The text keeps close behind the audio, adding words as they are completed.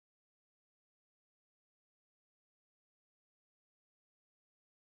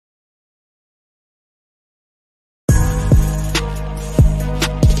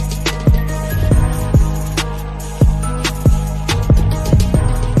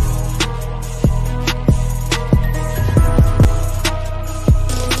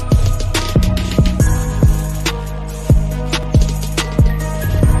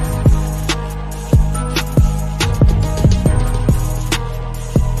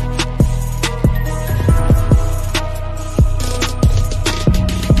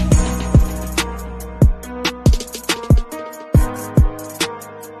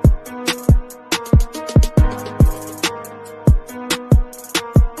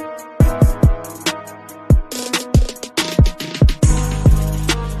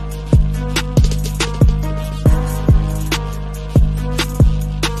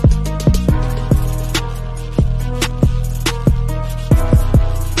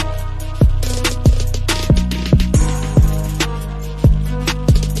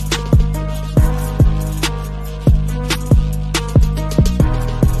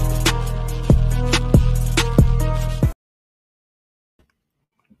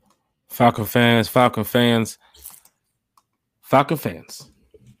Falcon fans, Falcon fans, Falcon fans.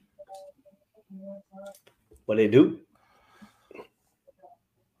 What they do?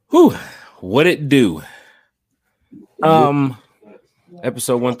 Whew, what it do?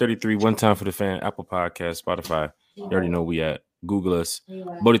 Episode 133, One Time for the Fan, Apple Podcast, Spotify. You already know we at. Google us.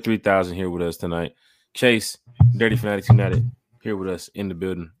 Bodie 3000 here with us tonight. Chase, Dirty Fanatics United, here with us in the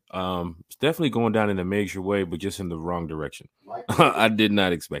building. It's definitely going down in a major way, but just in the wrong direction. I did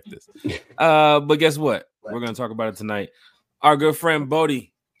not expect this. But guess what? We're going to talk about it tonight. Our good friend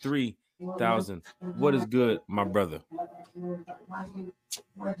Bodie 3000. What is good, my brother?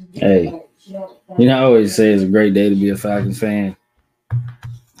 Hey, I always say it's a great day to be a Falcons fan.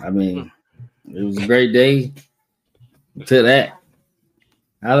 I mean, it was a great day to that.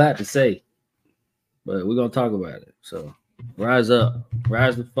 I like to say, but we're gonna talk about it. So rise up,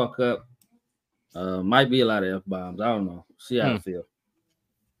 rise the fuck up. Might be a lot of F-bombs. I don't know. See how I feel.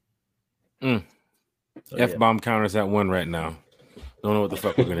 So, F-bomb counters at 1 right now. Don't know what the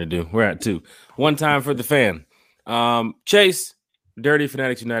fuck we're gonna do. We're at 2. One time for the fan. Chase, Dirty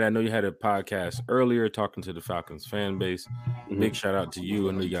Fanatics United. I know you had a podcast earlier talking to the Falcons fan base. Big shout out to you.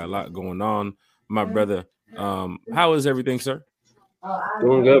 I know you got a lot going on, my brother. How is everything, sir?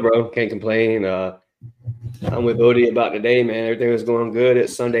 Doing good, bro. Can't complain. I'm with Bodie about today, man. Everything was going good.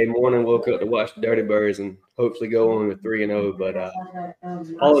 It's Sunday morning. Woke up to watch the Dirty Birds and hopefully go on with 3-0. But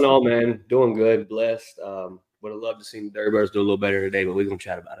all in all, man, doing good, blessed. Would have loved to see the Dirty Birds do a little better today, but we're gonna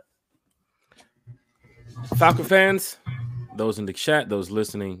chat about it. Falcon fans, those in the chat, those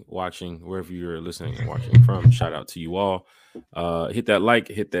listening, watching, wherever you're listening and watching from, shout out to you all. Hit that like,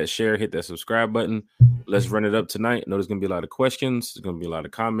 hit that share, hit that subscribe button. Let's run it up tonight. I know there's going to be a lot of questions. There's going to be a lot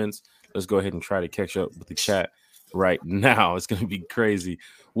of comments. Let's go ahead and try to catch up with the chat right now. It's going to be crazy.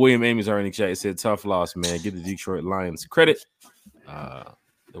 William Amy's already in the chat. He said, tough loss, man. Give the Detroit Lions credit.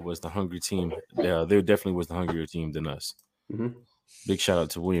 There was the hungry team. There definitely was the hungrier team than us. Big shout out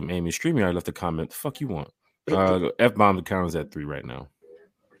to William Amy. StreamYard left a comment. The fuck you want? F-bomb the counters at 3 right now.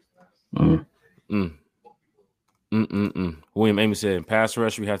 William Amy said, in pass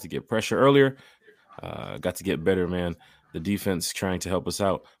rush, we have to get pressure earlier. Got to get better, man. The defense trying to help us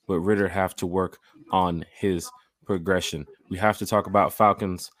out, but Ritter have to work on his progression. We have to talk about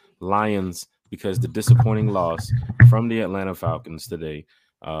Falcons, Lions, because the disappointing loss from the Atlanta Falcons today.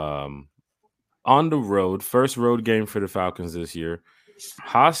 On the road, first road game for the Falcons this year.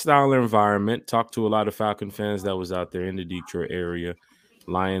 Hostile environment. Talked to a lot of Falcon fans that was out there in the Detroit area.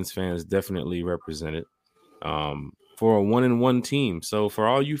 Lions fans definitely represented for a 1-1 team. So for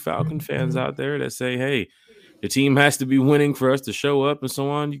all you Falcon fans out there that say, hey, the team has to be winning for us to show up and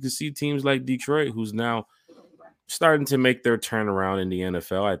so on, you can see teams like Detroit, who's now starting to make their turnaround in the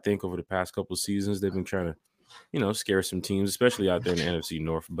NFL. I think over the past couple of seasons, they've been trying to, scare some teams, especially out there in the NFC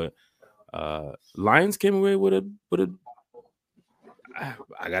North. But Lions came away with a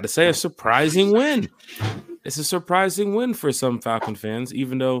I got to say, a surprising win. It's a surprising win for some Falcon fans,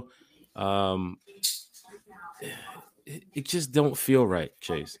 even though it just don't feel right,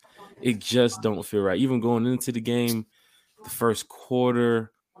 Chase. It just don't feel right. Even going into the game, the first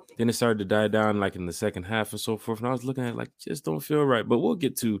quarter, then it started to die down like in the second half and so forth. And I was looking at it like, just don't feel right. But we'll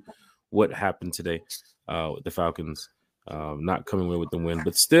get to what happened today with the Falcons not coming away with the win.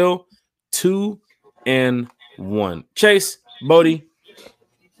 But still, 2-1. Chase, Bodie,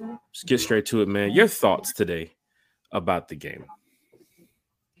 let's get straight to it, man. Your thoughts today about the game?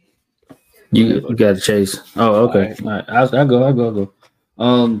 You got to Chase. Oh, okay. All right. I'll go.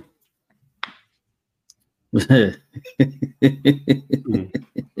 We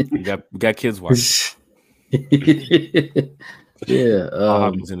got kids watching. Yeah.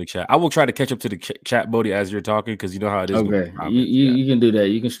 In the chat. I will try to catch up to the chat, Bodie, as you're talking, because you know how it is. Okay. You can do that.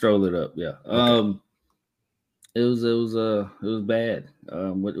 You can stroll it up. Yeah. Okay. It was bad.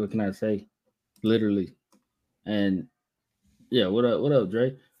 What can I say? Literally. And yeah, what up,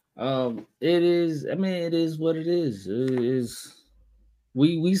 Dre? It is what it is. It is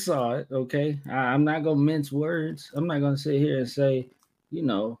we saw it, okay. I'm not gonna mince words. I'm not gonna sit here and say,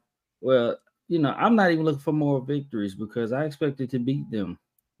 I'm not even looking for more victories because I expected to beat them.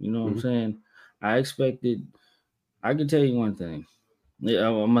 You know what I'm saying? I can tell you one thing. Yeah,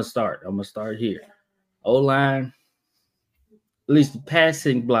 I'm gonna start here. O-line, at least the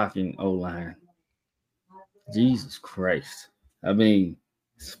passing blocking O-line. Jesus Christ. I mean,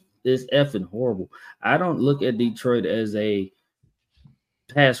 it's effing horrible. I don't look at Detroit as a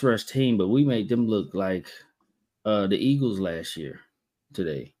pass rush team, but we made them look like the Eagles last year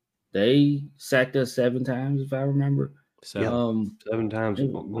today. They sacked us 7 times, if I remember. 7 times,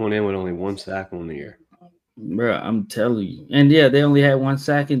 going in with only 1 sack on the year. Bro, I'm telling you. And yeah, they only had 1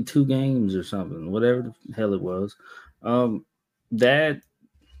 sack in 2 games or something, whatever the hell it was. Um, that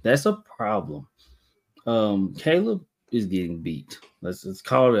that's a problem. Caleb is getting beat. Let's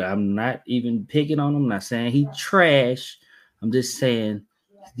call it. I'm not even picking on him. I'm not saying he trash. I'm just saying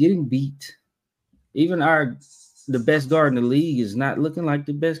he's getting beat. Even the best guard in the league is not looking like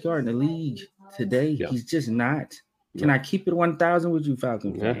the best guard in the league today. Yeah. He's just not. Can I keep it 1,000 with you,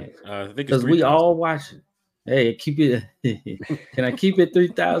 Falcon fans? I think it's Because we 3,000. all watch it. Hey, keep it. Can I keep it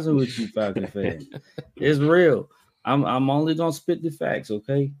 3,000 with you, Falcon fans? It's real. I'm only gonna spit the facts,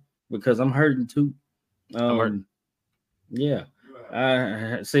 okay? Because I'm hurting too. I'm hurt. Yeah,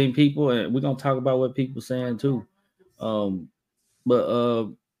 I seen people, and we're gonna talk about what people saying too. But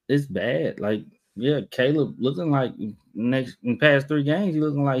it's bad. Like, yeah, Caleb looking like in past 3 games, he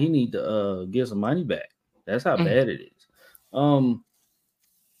looking like he need to get some money back. That's how bad it is.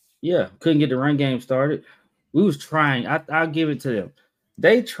 Yeah, couldn't get the run game started. We was trying. I'll give it to them.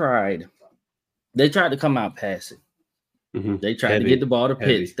 They tried to come out passing. Mm-hmm. They tried to get the ball to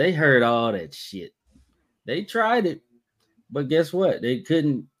Pitts. They heard all that shit. They tried it, but guess what? They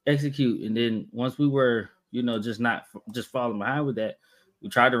couldn't execute. And then once we were, just falling behind with that, we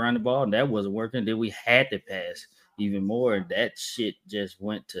tried to run the ball and that wasn't working. Then we had to pass even more. That shit just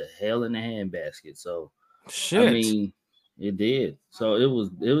went to hell in the handbasket. So, shit. I mean, it did. So it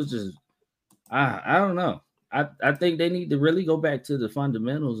was just, I don't know. I think they need to really go back to the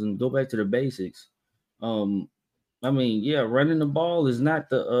fundamentals and go back to the basics. I mean, yeah, running the ball is not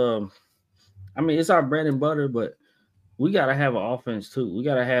the it's our bread and butter, but we gotta have an offense too. We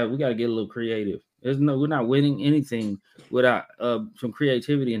gotta get a little creative. We're not winning anything without some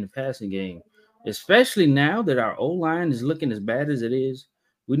creativity in the passing game, especially now that our O-line is looking as bad as it is.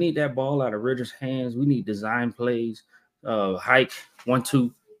 We need that ball out of Ridder's hands. We need design plays, hike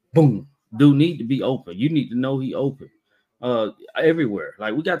 1-2, boom. Dude need to be open. You need to know he open everywhere.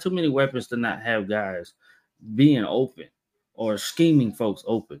 Like, we got too many weapons to not have guys being open or scheming folks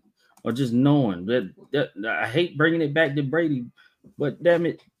open or just knowing that I hate bringing it back to Brady, but damn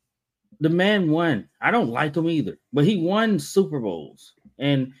it, the man won. I don't like him either, but he won Super Bowls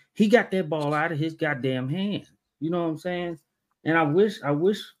and he got that ball out of his goddamn hand. You know what I'm saying? And I wish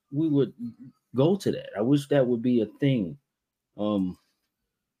we would go to that. I wish that would be a thing.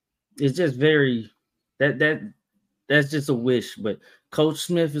 It's just very that's just a wish, but Coach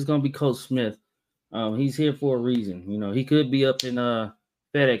Smith is gonna be Coach Smith. He's here for a reason. He could be up in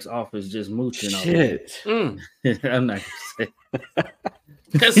FedEx office just mooching. Shit. I'm not gonna say.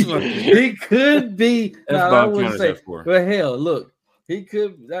 That's what he could be. That's I wouldn't say. for. But hell, look, he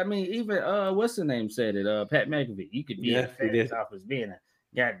could. I mean, even what's the name said it? Pat McAfee. You could be in FedEx office being a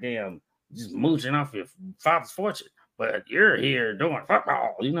goddamn just mooching off your father's fortune, but you're here doing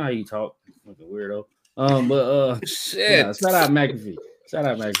football. You know how you talk, fucking weirdo. Shit. Shout out McAfee.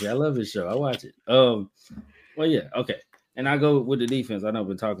 I love his show. I watch it. Well, yeah, okay. And I go with the defense. I know I've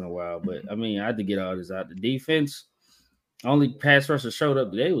been talking a while, but I mean, I had to get all this out. The defense, only pass rusher showed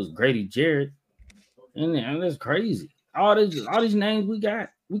up today was Grady Jarrett. And that's crazy. All these names we got,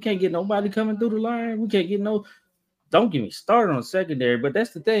 we can't get nobody coming through the line. We can't get don't get me started on secondary, but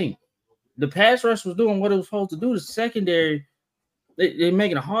that's the thing. The pass rush was doing what it was supposed to do. The secondary, they're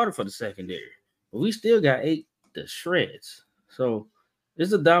making it harder for the secondary. But we still got 8 to shreds. So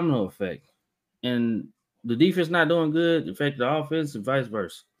it's a domino effect. And the defense not doing good affect the offense and vice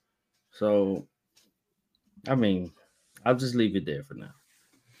versa. So, I mean, I'll just leave it there for now.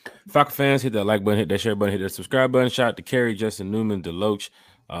 Falcon fans, hit that like button, hit that share button, hit that subscribe button. Shout out to Kerry, Justin Newman, Deloach,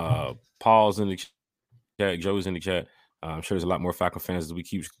 Paul's in the chat, Joe's in the chat. I'm sure there's a lot more Falcon fans as we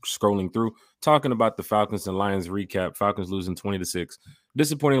keep scrolling through, talking about the Falcons and Lions recap. Falcons losing 20-6.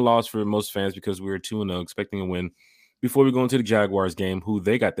 Disappointing loss for most fans because we were 2-0, expecting a win before we go into the Jaguars game, who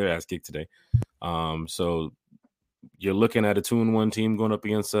they got their ass kicked today. So you're looking at a 2-1 team going up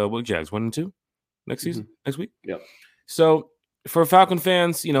against Jags 1-2 next season, next week. Yep. So for Falcon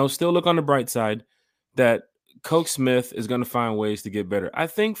fans, still look on the bright side that Coach Smith is going to find ways to get better. I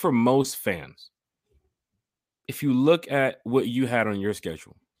think for most fans, if you look at what you had on your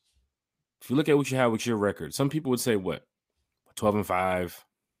schedule, if you look at what you had with your record, some people would say what? 12-5,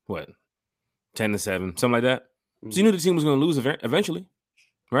 what? 10-7, something like that. So you knew the team was going to lose eventually,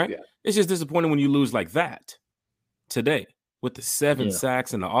 right? Yeah. It's just disappointing when you lose like that today with the 7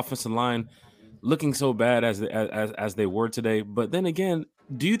 sacks and the offensive line looking so bad as they were today. But then again,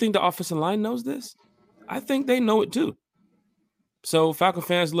 do you think the offensive line knows this? I think they know it too. So Falcon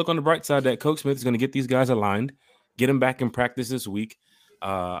fans, look on the bright side that Coach Smith is going to get these guys aligned, get them back in practice this week.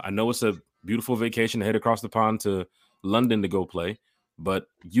 I know it's a beautiful vacation to head across the pond to London to go play, but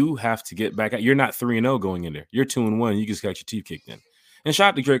you have to get back. You're not 3-0 going in there. You're 2-1. You just got your teeth kicked in. And shout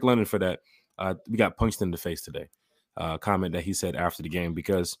out to Drake London for that. We got punched in the face today. Comment that he said after the game,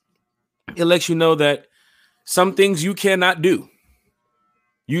 because it lets you know that some things you cannot do.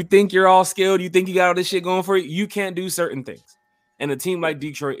 You think you're all skilled. You think you got all this shit going for you. You can't do certain things. And a team like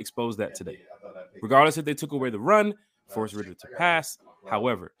Detroit exposed that today. Regardless if they took away the run, forced Ritter to pass.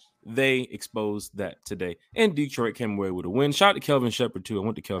 However, they exposed that today. And Detroit came away with a win. Shout out to Kelvin Shepard, too.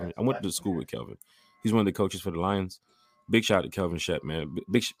 I went to school with Kelvin. He's one of the coaches for the Lions. Big shout out to Kelvin Shep, man.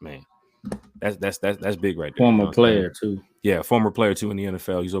 Man. That's big right there. Former player, too. Yeah, former player, too, in the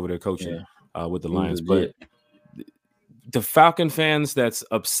NFL. He's over there coaching with the Lions. But the Falcon fans that's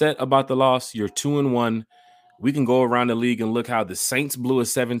upset about the loss, you're 2-1. We can go around the league and look how the Saints blew a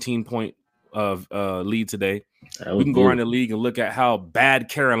 17-point lead today. We can go around the league and look at how bad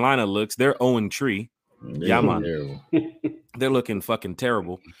Carolina looks. They're 0-3. Yeah, man. They're looking fucking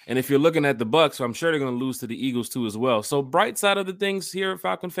terrible. And if you're looking at the Bucks, I'm sure they're going to lose to the Eagles too as well. So bright side of the things here,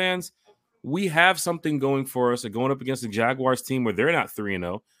 Falcon fans, we have something going for us. They're going up against the Jaguars team where they're not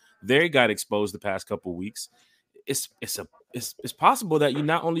 3-0. They got exposed the past couple of weeks. It's possible that you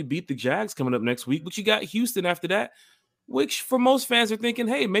not only beat the Jags coming up next week, but you got Houston after that, which for most fans are thinking,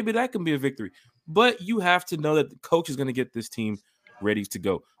 hey, maybe that can be a victory. But you have to know that the coach is going to get this team ready to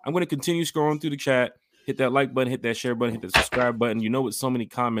go. I'm going to continue scrolling through the chat. Hit that like button, hit that share button, hit the subscribe button. You know, with so many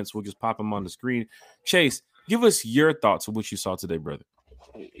comments, we'll just pop them on the screen. Chase, give us your thoughts of what you saw today, brother.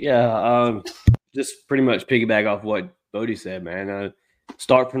 Yeah, just pretty much piggyback off what Bodie said, man.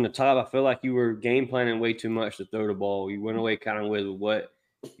 Start from the top. I feel like you were game planning way too much to throw the ball. You went away kind of with what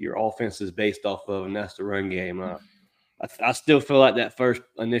your offense is based off of, and that's the run game. I still feel like that first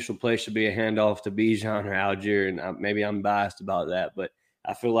initial play should be a handoff to Bijan or Algier, and maybe I'm biased about that, but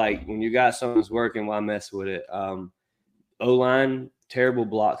I feel like when you got something that's working, why mess with it? O-line, terrible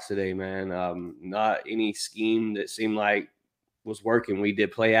blocks today, man. Not any scheme that seemed like was working. We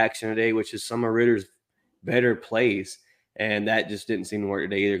did play action today, which is some of Ritter's better plays, and that just didn't seem to work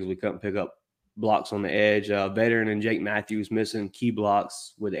today either because we couldn't pick up blocks on the edge. Veteran and Jake Matthews missing key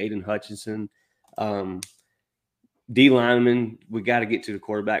blocks with Aiden Hutchinson. D lineman, we got to get to the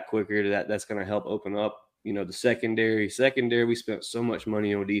quarterback quicker. That's going to help open up, the secondary. We spent so much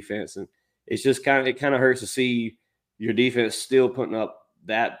money on defense, and it's just kind of hurts to see your defense still putting up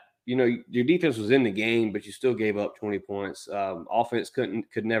that. Your defense was in the game, but you still gave up 20 points. Offense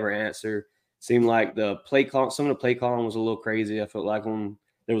could never answer. Seemed like some of the play calling was a little crazy. I felt like when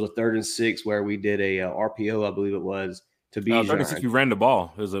there was a 3rd and 6 where we did a RPO, I believe it was, to Bijan. 36, we ran the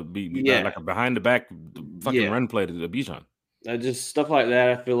ball. It was like a behind the back fucking run play to Bijan. Just stuff like that.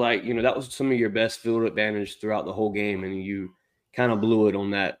 I feel like, that was some of your best field advantage throughout the whole game, and you kind of blew it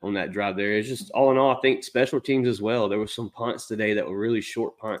on that drive there. It's just all in all, I think special teams as well. There were some punts today that were really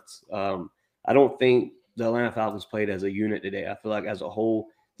short punts. I don't think the Atlanta Falcons played as a unit today. I feel like as a whole,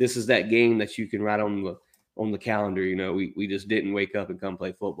 this is that game that you can write on the calendar. We just didn't wake up and come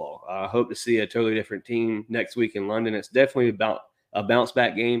play football. I hope to see a totally different team next week in London. It's definitely about a bounce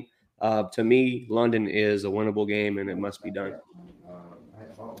back game. To me, London is a winnable game, and it must be done.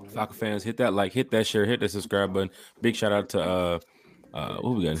 Falcon fans, hit that like, hit that share, hit that subscribe button. Big shout out to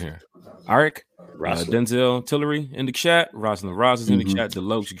what we got in here? Arik, Denzel Tillery in the chat. Rosalind Ross is in the chat.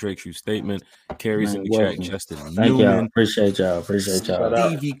 Deloach, Drake True Statement. Carrie's in the chat. Justin Thank Newman. y'all. Appreciate y'all.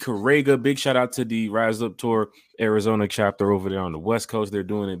 Stevie Carrega. Big shout out to the Rise Up Tour Arizona chapter over there on the West Coast. They're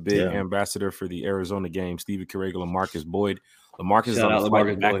doing it big. Ambassador for the Arizona game. Stevie Carrega, LaMarcus Boyd. LaMarcus is on a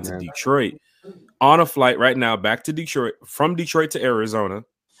flight back to Detroit. On a flight right now back to Detroit, from Detroit to Arizona.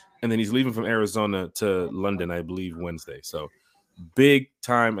 And then he's leaving from Arizona to London, I believe, Wednesday. So big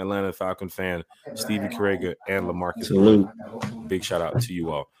time Atlanta Falcon fan, Stevie Carrega and LaMarcus. Salute. Big shout out to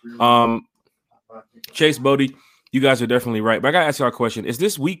you all. Chase, Bodie, you guys are definitely right. But I got to ask y'all a question. Is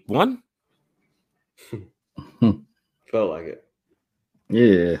this week 1? Felt like it.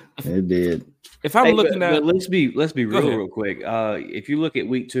 Yeah, it did. If I'm looking at, let's be real quick. If you look at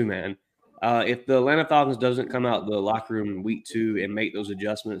week 2, man, if the Atlanta Falcons doesn't come out the locker room in week 2 and make those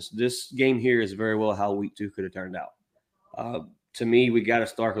adjustments, this game here is very well how week 2 could have turned out. To me, we got to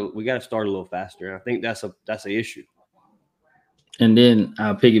start a little faster, and I think that's an issue. And then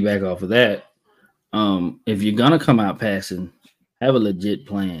I'll piggyback off of that. If you're gonna come out passing, have a legit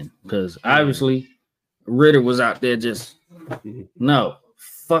plan, because obviously Ritter was out there just no,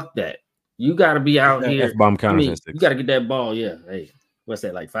 fuck that. You got to be out here. F-bomb counter. You got to get that ball. Yeah. Hey, what's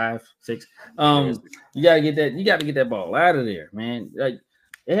that? Like 5, 6? You got to get that. You got to get that ball out of there, man. Like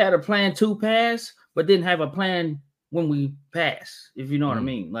they had a plan to pass, but didn't have a plan when we pass. If you know what I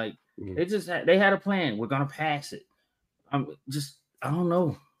mean. Like they had a plan. We're gonna pass it. Just I don't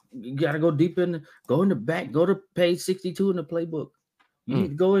know. You gotta go deep go in the back, go to page 62 in the playbook. You need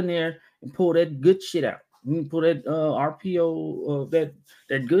to go in there and pull that good shit out. You need to pull that RPO,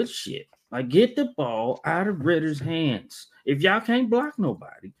 that good shit. Like, get the ball out of Ritter's hands. If y'all can't block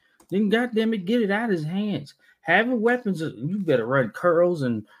nobody, then goddamn it, get it out of his hands. Having weapons, you better run curls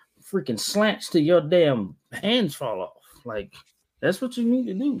and freaking slants till your damn hands fall off. Like, that's what you need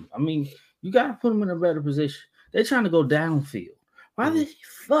to do. I mean, you got to put them in a better position. They're trying to go downfield. Why the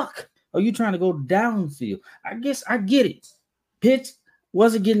fuck are you trying to go downfield? I guess I get it. Pitts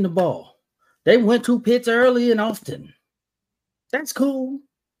wasn't getting the ball. They went to Pitts early and often. That's cool.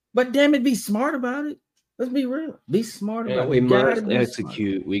 But damn it, be smart about it. Let's be real. Be smart about it. We must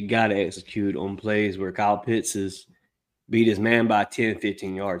execute. We got to execute on plays where Kyle Pitts is beat his man by 10,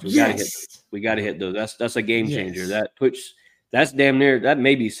 15 yards. We got to hit those. That's a game changer. That's damn near, that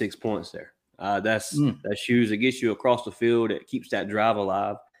may be 6 points there. That's huge. It gets you across the field. It keeps that drive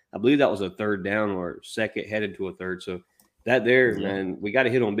alive. I believe that was a third down or second headed to a third. So that there, man, we got to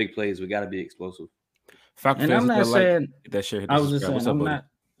hit on big plays. We got to be explosive. And I'm not saying that shit. I was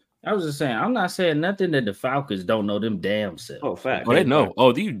just saying, I'm not saying nothing that the Falcons don't know them damn selves. Oh, fact. Oh, they know.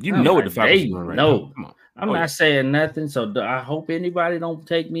 Oh, you know what the Falcons are doing right now. Come on. I'm not saying nothing. So I hope anybody don't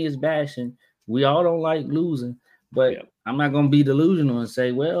take me as bashing. We all don't like losing, but I'm not going to be delusional and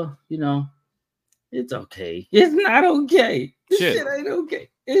say, well, you know, it's okay. It's not okay. This shit ain't okay.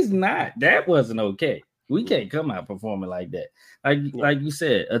 It's not. That wasn't okay. We can't come out performing like that. Like you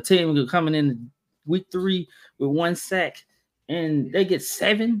said, a team coming in week 3 with 1 sack and they get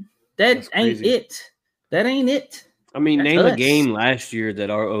 7. That's ain't it. That ain't it. I mean, name a game last year that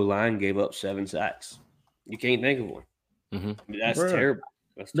our O-line gave up 7 sacks. You can't think of one. Mm-hmm. I mean, that's terrible.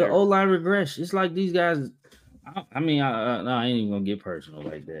 The O-line regress. It's like these guys. I mean, I ain't even gonna get personal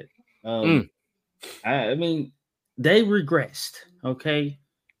like that. I mean, they regressed. Okay,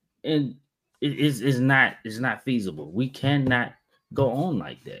 and it's not feasible. We cannot go on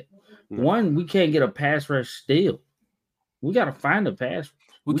like that. One, we can't get a pass rush still. We got to find a pass.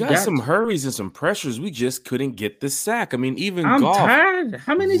 We got some hurries and some pressures. We just couldn't get the sack. I mean, even I'm Goff tired.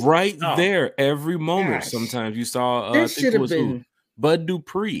 How many there every moment? Gosh. Sometimes you saw this should have been Bud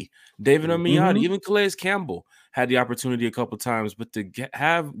Dupree, David Amiati, even Calais Campbell had the opportunity a couple times, but to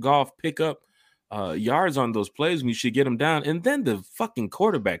have Goff pick up yards on those plays when you should get them down, and then the fucking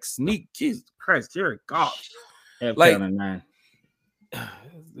quarterback sneak. Jesus Christ, Jared Goff. Like 9.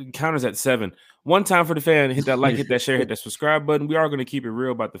 Counters at 7. One time for the fan, hit that like, hit that share, hit that subscribe button. We are going to keep it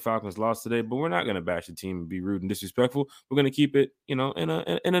real about the Falcons loss today, but we're not going to bash the team and be rude and disrespectful. We're going to keep it, you know, in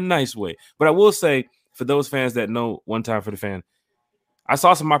a nice way. But I will say, for those fans that know one time for the fan, I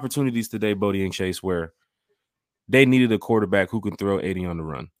saw some opportunities today, Bodie and Chase, where they needed a quarterback who can throw 80 on the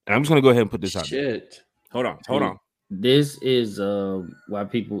run. And I'm just going to go ahead and put this out there. Hold on. This is why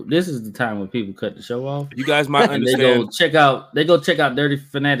people. This is the time when people cut the show off. You guys might understand. They go check out Dirty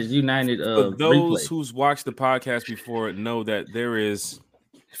Fanatics United. For those who's watched the podcast before know that there is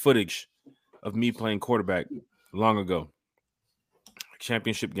footage of me playing quarterback long ago.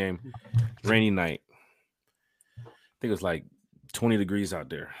 Championship game, rainy night. I think it was like 20 degrees out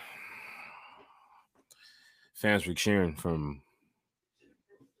there. Fans were cheering from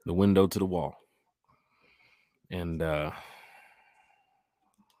the window to the wall. And I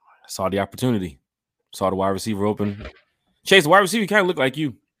saw the opportunity. Saw the wide receiver open. Chase, the wide receiver kind of looked like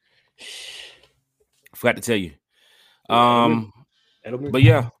you. I forgot to tell you. But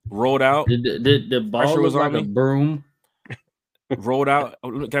yeah, rolled out. The ball was like a broom. Rolled out.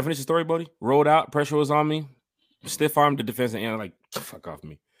 Can I finish the story, Bodie? Rolled out. Pressure was on me. Stiff armed the defensive end. Like, fuck off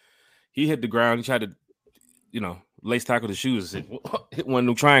me. He hit the ground. He tried to, lace tackle the shoes. Hit one of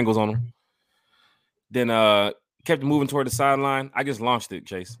them triangles on him. Then kept moving toward the sideline. I just launched it,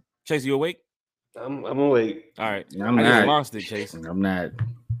 Chase. Chase, you awake? I'm awake. All right. I just launched it, Chase. I'm not.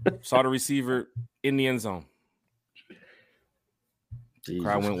 Saw the receiver in the end zone. Jesus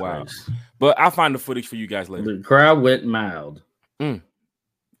crowd went wild. Christ. But I'll find the footage for you guys later. The crowd went mild.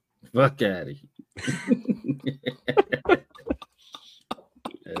 Fuck out of here.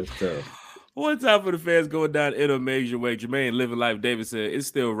 That's tough. One time for the fans going down in a major way. Jermaine living life. David said it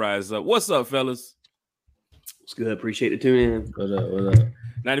still rises up. What's up, fellas? It's good. Appreciate the tune in. What up?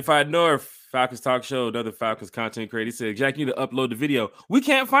 95 North Falcons Talk Show. Another Falcons content creator. He said, Jack, you need to upload the video. We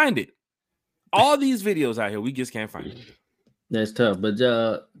can't find it. All these videos out here, we just can't find it. That's tough. But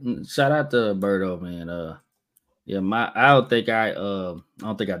shout out to Birdo, man. I don't think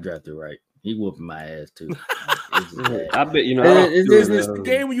I drafted right. He whooping my ass too. I bet Is this the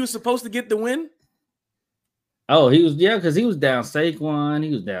game when you were supposed to get the win? Oh, he was because he was down Saquon, he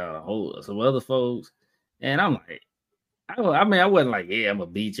was down some other folks, and I'm like, I mean, I wasn't like, yeah, I'm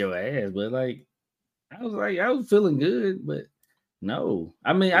gonna beat your ass, but like, I was feeling good, but no.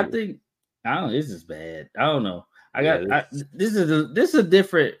 I mean, I think I don't. This is bad. I don't know. This is a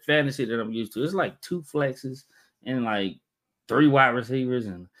different fantasy that I'm used to. It's like 2 flexes and like 3 wide receivers,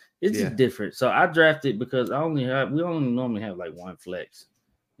 and it's just different. So I drafted because we only normally have like 1 flex.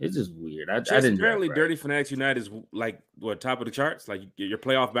 It's just weird. I didn't. Apparently, Dirty Fanatics United is like what, top of the charts? Like you're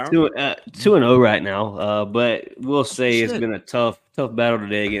playoff bound. 2-0 right now. But we'll say it's been a tough battle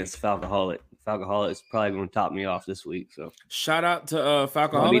today against Falcaholic. Falcaholic's probably going to top me off this week. So shout out to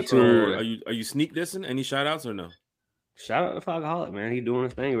Falcaholic. Or are you sneak dissing? Any shout outs or no? Shout out to Falcaholic, man. He's doing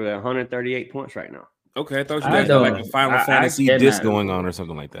his thing with 138 points right now. Okay, I thought you guys had like a Final Fantasy disc going on or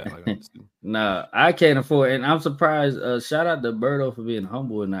something like that. Like, no, I can't afford it. And I'm surprised. Shout out to Berto for being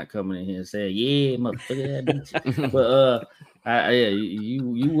humble and not coming in here and saying, yeah, motherfucker, I beat you. But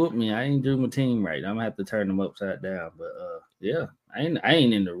you whooped me. I ain't drew my team right. I'm gonna have to turn them upside down. But yeah, I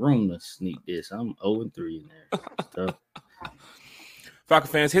ain't in the room to sneak this. I'm 0-3 in there. So, Falcon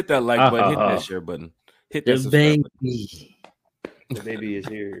fans, hit that like button, hit that share button, hit that subscribe button. The baby is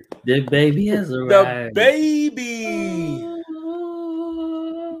here. The baby has arrived. The baby.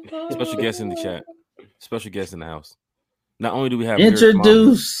 Special guest in the chat. Special guest in the house. Not only do we have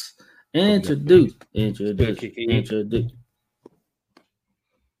introduce. Let's see the baby.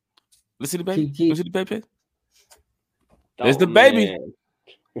 Let's see the baby. There's the man. baby.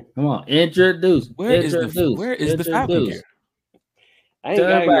 Come on, introduce. Where is the Falcon gear? I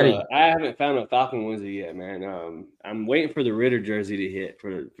haven't found a Falcon onesie yet, man. I'm waiting for the Ritter jersey to hit for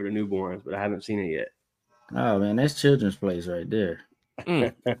the newborns, but I haven't seen it yet. Oh man, that's Children's Place right there.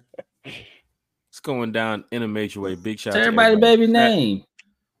 It's going down in a major way. Big shout out to everybody. Baby name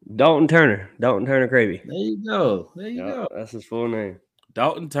Dalton Turner. Dalton Turner Cravey. There you go. That's his full name.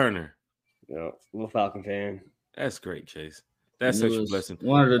 Dalton Turner. Yeah, I'm a Falcon fan. That's great, Chase. That's such a blessing.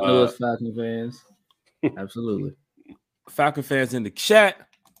 One of the newest Falcon fans. Absolutely. Falcon fans in the chat.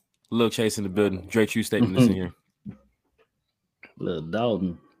 Little Chase in the building. Drake, true statement is in here. Little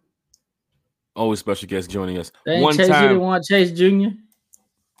Dalton. Always special guest joining us. One Chase, time, you didn't want Chase Jr.?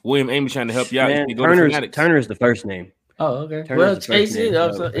 William Amy trying to help you out. Man, Turner's the first name. Oh, okay. Turner's Chase is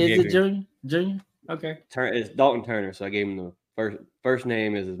it Junior? Junior? Okay. It's Dalton Turner, so I gave him the first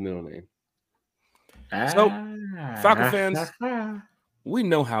name as his middle name. So, Falcon fans, we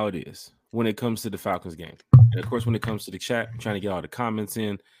know how it is when it comes to the Falcons game. And of course, when it comes to the chat, I'm trying to get all the comments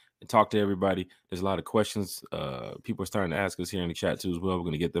in and talk to everybody. There's a lot of questions people are starting to ask us here in the chat too as well. We're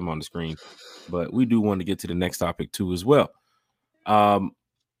going to get them on the screen. But we do want to get to the next topic too as well.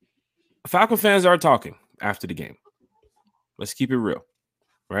 Falcon fans are talking after the game. Let's keep it real,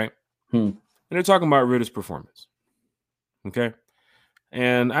 right? And they're talking about Ritter's performance. Okay?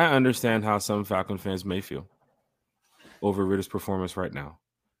 And I understand how some Falcon fans may feel over Ritter's performance right now.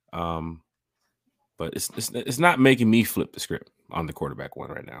 But it's not making me flip the script on the quarterback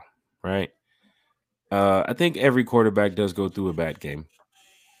one right now, right? I think every quarterback does go through a bad game.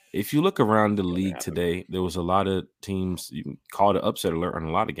 If you look around the league today, there was a lot of teams, you can call it an upset alert on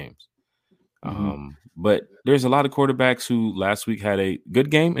a lot of games. But there's a lot of quarterbacks who last week had a good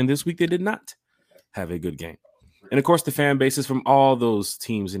game, and this week they did not have a good game. And of course, the fan bases from all those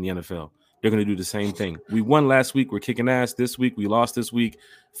teams in the NFL, they're going to do the same thing. We won last week. We're kicking ass this week. We lost this week.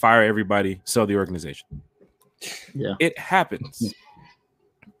 Fire everybody. Sell the organization. Yeah, it happens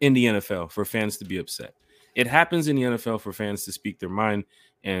in the NFL for fans to be upset. It happens in the NFL for fans to speak their mind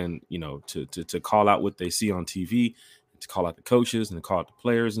and, you know, to call out what they see on TV, to call out the coaches and to call out the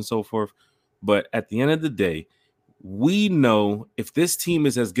players and so forth. But at the end of the day, we know if this team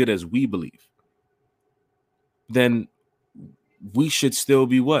is as good as we believe, then we should still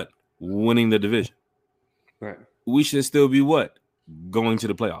be what? Winning the division. Right. We should still be what? Going to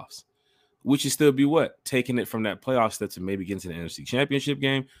the playoffs. We should still be what? Taking it from that playoff step to maybe getting to the NFC Championship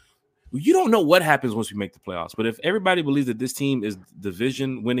game. You don't know what happens once we make the playoffs. But if everybody believes that this team is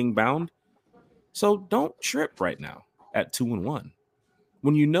division winning bound, so don't trip right now at 2-1.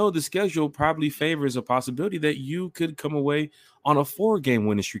 When you know the schedule probably favors a possibility that you could come away on a 4-game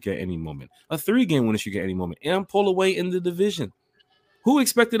winning streak at any moment, a 3-game winning streak at any moment, and pull away in the division. Who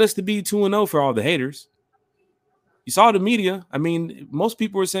expected us to be 2-0 for all the haters? You saw the media. I mean, most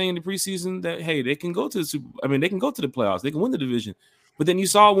people were saying in the preseason that, hey, they can go to the they can go to the playoffs. They can win the division. But then you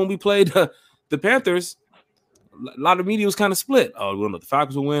saw when we played the Panthers, a lot of media was kind of split. Oh, well, the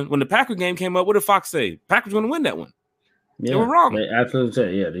Falcons will win. When the Packer game came up, what did Fox say? Packers going to win that one. Yeah, they were wrong. They absolutely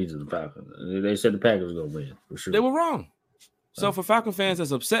said, yeah, these are the Falcons. They said the Packers were going to win for sure. They were wrong. So for Falcon fans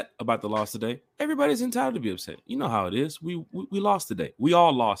that's upset about the loss today, everybody's entitled to be upset. You know how it is. We lost today. We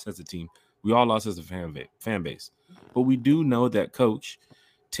all lost as a team We all lost as a fan base. But we do know that Coach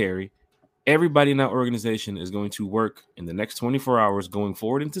Terry, everybody in that organization is going to work in the next 24 hours going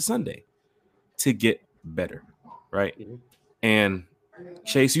forward into Sunday to get better, right? Mm-hmm. And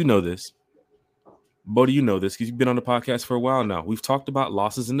Chase, you know this. Bodie, you know this because you've been on the podcast for a while now. We've talked about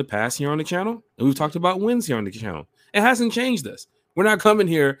losses in the past here on the channel, and we've talked about wins here on the channel. It hasn't changed us. We're not coming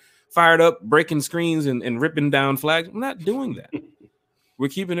here fired up, breaking screens and ripping down flags. We're not doing that. We're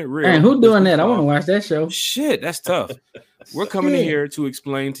keeping it real. And who doing that? I want to watch that show. Shit, that's tough. We're coming in here to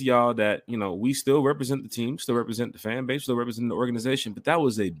explain to y'all that, you know, we still represent the team, still represent the fan base, still represent the organization, but that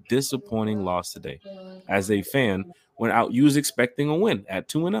was a disappointing loss today. As a fan, went out, you was expecting a win at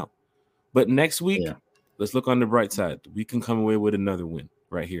 2-0. But next week, let's look on the bright side. We can come away with another win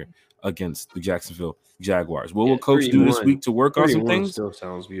right here against the Jacksonville Jaguars. What will Coach do this week to work on some things? Still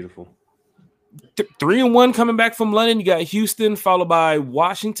sounds beautiful. 3-1 coming back from London. You got Houston followed by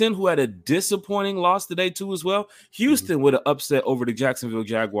Washington, who had a disappointing loss today too as well. Houston with an upset over the Jacksonville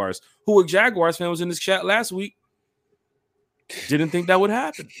Jaguars, who a Jaguars fan was in this chat last week. Didn't think that would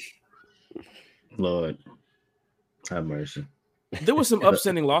happen. Lord, have mercy. There were some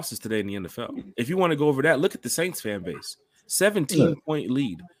upsetting losses today in the NFL. If you want to go over that, look at the Saints fan base. 17-point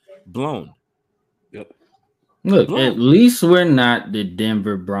lead blown. Yep. Look, at least we're not the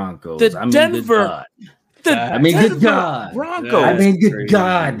Denver Broncos. Good God. Good God. Broncos. Good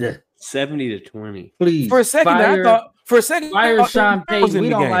God. 70-20. Please. For a second, I thought. Fire Sean Payton. We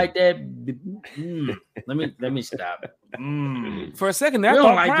don't like that. Let me stop. For a second, I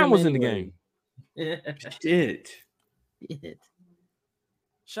thought Prime was in the game. Shit.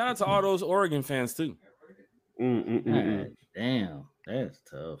 Shout out to all those Oregon fans too. God, damn, that's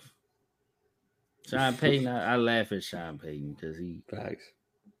tough. Sean Payton, I laugh at Sean Payton because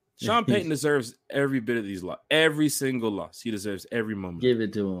Sean Payton deserves every bit of these losses, every single loss. He deserves every moment. Give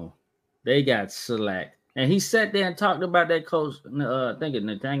it to him. They got shellacked. And he sat there and talked about that coach. I think it's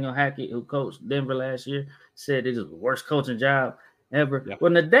Nathaniel Hackett, who coached Denver last year, said it was the worst coaching job ever. Yep.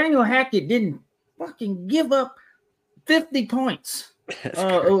 Well, Nathaniel Hackett didn't fucking give up 50 points.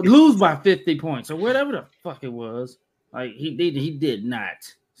 Lose by 50 points or whatever the fuck it was. Like he did not.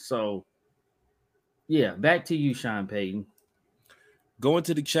 So yeah, back to you, Sean Payton. Go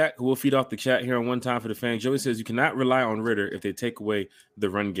into the chat. We'll feed off the chat here on One Time for the Fans. Joey says you cannot rely on Ritter if they take away the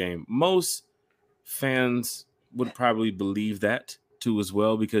run game. Most fans would probably believe that too as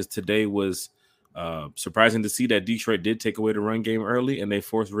well, because today was surprising to see that Detroit did take away the run game early and they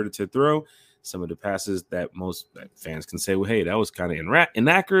forced Ritter to throw. Some of the passes that most fans can say, well, hey, that was kind of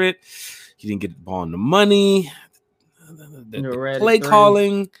inaccurate. He didn't get the ball on the money. The play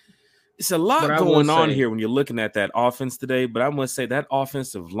calling. It's a lot going on here when you're looking at that offense today. But I must say that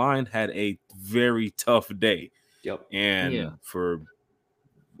offensive line had a very tough day. Yep. And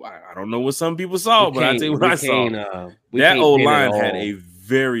I don't know what some people saw, but I'll tell you what I saw. That O-line had a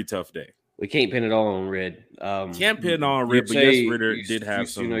very tough day. We can't pin it all on Red. Can't pin it on Red, but yes, Ritter did have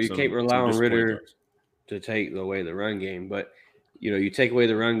some. You can't rely on Ritter to take away the run game. But you take away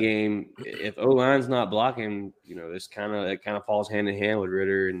the run game. If O-line's not blocking, it kind of falls hand in hand with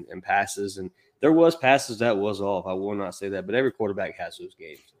Ritter and passes. And there was passes that was off. I will not say that, but every quarterback has those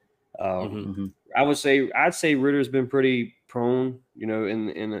games. I'd say Ritter's been pretty prone.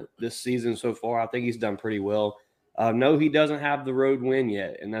 In this season so far, I think he's done pretty well. No, he doesn't have the road win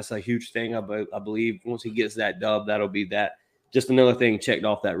yet, and that's a huge thing. I believe once he gets that dub, that'll be that. Just another thing checked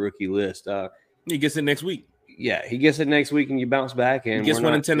off that rookie list. He gets it next week. Yeah, he gets it next week, and you bounce back. And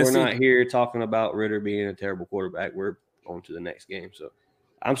we're not here talking about Ritter being a terrible quarterback. We're on to the next game. So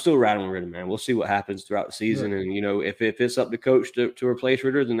I'm still riding with Ritter, man. We'll see what happens throughout the season, and if it's up to coach to replace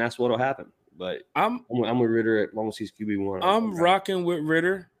Ritter, then that's what'll happen. But I'm with Ritter as long as he's QB1. I'm rocking with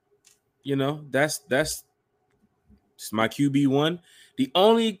Ritter. That's my QB1. The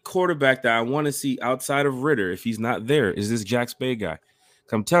only quarterback that I want to see outside of Ritter, if he's not there, is this Jack Spade guy.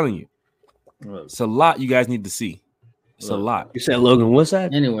 I'm telling you, it's a lot you guys need to see. It's a lot. You said Logan, what's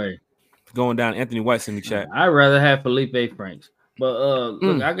that? Anyway, going down. Anthony White's in the chat. I'd rather have Felipe Franks, but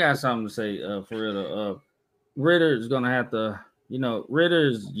look, I got something to say for real. Ritter is gonna have to.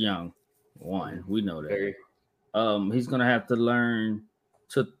 Ritter's young. We know that. He's gonna have to learn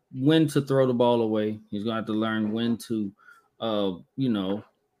when to throw the ball away. He's going to have to learn when to, do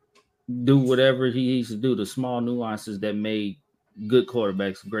whatever he needs to do, the small nuances that made good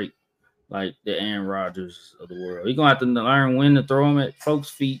quarterbacks great, like the Aaron Rodgers of the world. He's going to have to learn when to throw them at folks'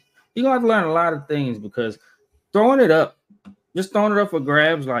 feet. He's going to have to learn a lot of things because throwing it up for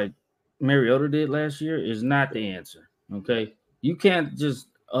grabs like Mariota did last year is not the answer, okay? You can't just,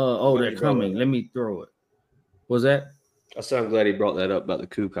 they're coming. Let me throw it. Was that? I'm glad he brought that up about the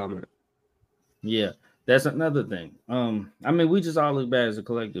coup comment. Yeah, that's another thing. I mean, we just all look bad as a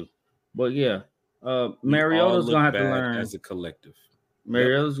collective, but yeah, We all Mariota's look gonna have to bad learn. as a collective. Yep.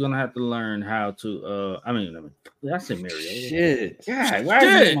 Mariota's gonna have to learn how to. I said Mariota. Shit. God, why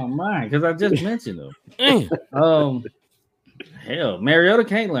is he in my mind? Because I just mentioned him. Mm. Hell, Mariota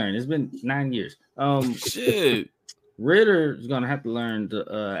can't learn. It's been 9 years. Shit. Ritter is gonna have to learn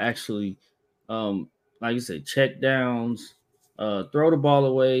to actually, like you said, check downs, throw the ball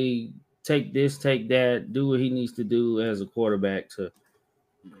away, take this, take that, do what he needs to do as a quarterback to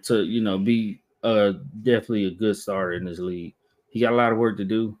be definitely a good starter in this league. He got a lot of work to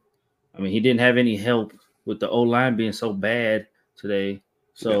do. I mean, he didn't have any help with the O line being so bad today,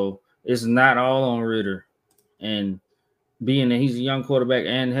 so it's not all on Ritter. And being that he's a young quarterback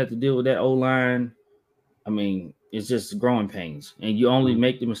and had to deal with that O line, I mean, it's just growing pains, and you only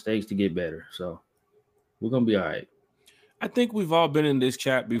make the mistakes to get better. So we're gonna be all right. I think we've all been in this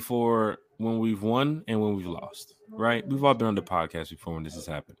chat before when we've won and when we've lost, right? We've all been on the podcast before when this has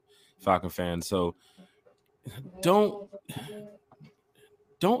happened, Falcon fans. So don't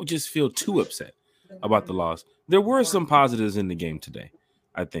just feel too upset about the loss. There were some positives in the game today,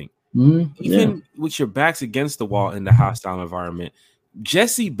 I think. Even with your backs against the wall in the hostile environment,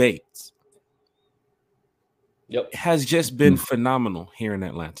 Jesse Bates has just been phenomenal here in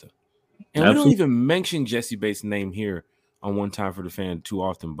Atlanta. And we don't even mention Jesse Bates' name here on One Time for the Fan too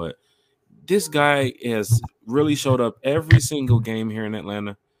often, but this guy has really showed up every single game here in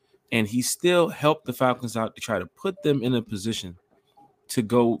Atlanta, and he still helped the Falcons out to try to put them in a position to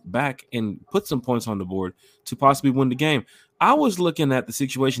go back and put some points on the board to possibly win the game. I was looking at the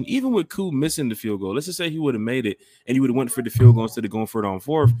situation, even with Koo missing the field goal. Let's just say he would have made it and he would have went for the field goal instead of going for it on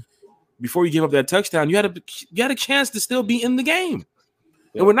fourth. Before you give up that touchdown, you had a chance to still be in the game.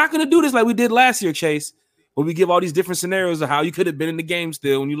 And we're not going to do this like we did last year, Chase, where we give all these different scenarios of how you could have been in the game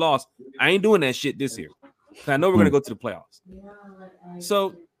still when you lost. I ain't doing that shit this year. I know we're going to go to the playoffs.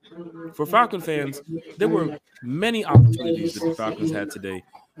 So for Falcon fans, there were many opportunities that the Falcons had today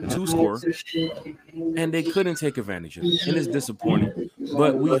to score, and they couldn't take advantage of it. And it's disappointing.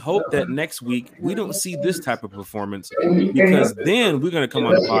 But we hope that next week we don't see this type of performance, because then we're going to come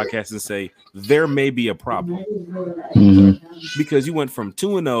on the podcast and say there may be a problem. Because you went from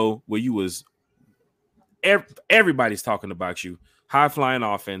 2-0 where you was everybody's talking about you, high flying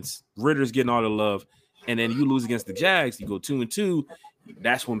offense, Ritter's getting all the love, and then you lose against the Jags, you go 2-2.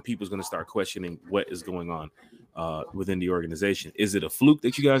 That's when people's going to start questioning what is going on within the organization. Is it a fluke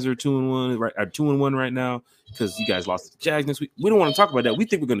that you guys are 2-1 right? Are 2-1 right now because you guys lost to the Jags next week? We don't want to talk about that. We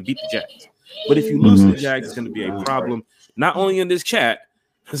think we're going to beat the Jags, but if you lose to the Jags, it's going to be a problem. Not only in this chat,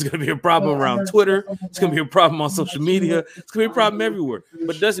 it's going to be a problem around Twitter. It's going to be a problem on social media. It's going to be a problem everywhere.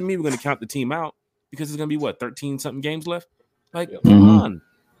 But it doesn't mean we're going to count the team out, because it's going to be 13 something games left. Like, come on.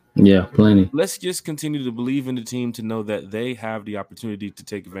 Yeah, plenty. Let's just continue to believe in the team to know that they have the opportunity to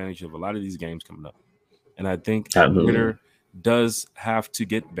take advantage of a lot of these games coming up. And I think Ritter does have to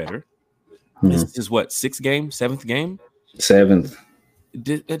get better. This is sixth game, seventh game? Seventh.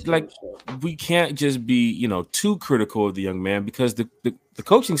 Like, we can't just be, too critical of the young man, because the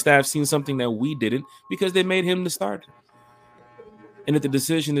coaching staff seen something that we didn't, because they made him the starter. And if the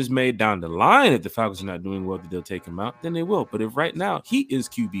decision is made down the line, if the Falcons are not doing well, that they'll take him out, then they will. But if right now he is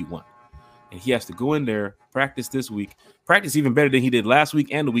QB1 and he has to go in there, practice this week, practice even better than he did last week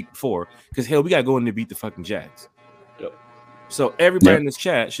and the week before, because hell, we got to go in there and beat the fucking Jags. So everybody in this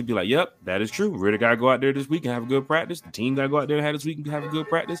chat should be like, yep, that is true. Ritter got to go out there this week and have a good practice. The team got to go out there and have this week and have a good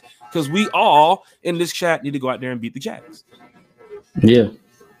practice, because we all in this chat need to go out there and beat the Jags. Yeah.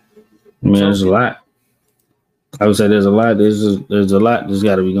 I mean, there's a lot. I would say there's a lot. There's a lot that's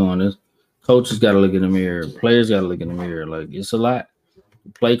got to be going. This coaches got to look in the mirror. Players got to look in the mirror. Like, it's a lot.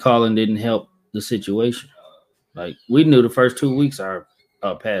 Play calling didn't help the situation. Like, we knew the first 2 weeks our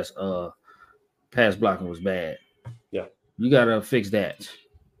pass blocking was bad. Yeah, you got to fix that.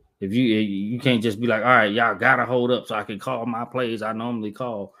 If you can't just be like, all right, y'all got to hold up so I can call my plays I normally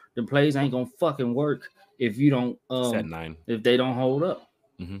call. The plays ain't gonna fucking work if you don't. At 9. If they don't hold up.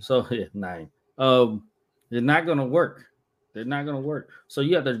 So 9. They're not going to work. They're not going to work. So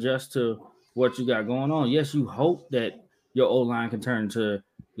you have to adjust to what you got going on. Yes, you hope that your O-line can turn to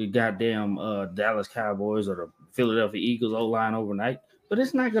the goddamn Dallas Cowboys or the Philadelphia Eagles O-line overnight, but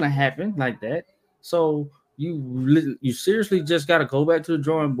it's not going to happen like that. So you seriously just got to go back to the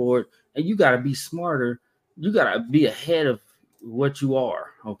drawing board, and you got to be smarter. You got to be ahead of what you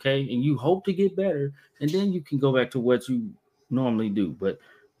are, okay? And you hope to get better, and then you can go back to what you normally do. But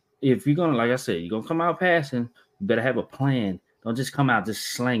if you're going to, like I said, you're going to come out passing, you better have a plan. Don't just come out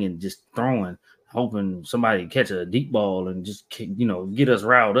just slinging, just throwing. hoping somebody catch a deep ball and just get us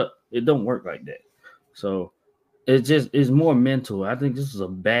riled up. It don't work like that. So it's more mental. I think this is a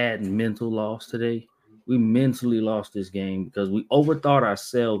bad mental loss today. We mentally lost this game because we overthought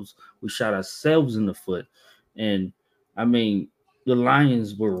ourselves. We shot ourselves in the foot. And I mean, the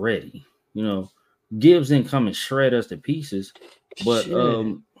Lions were ready. Gibbs didn't come and shred us to pieces, but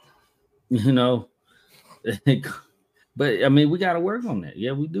but I mean, we got to work on that.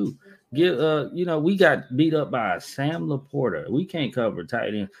 Yeah, we do. We got beat up by Sam Laporta. We can't cover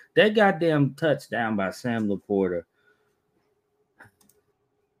tight end. That goddamn touchdown by Sam Laporta.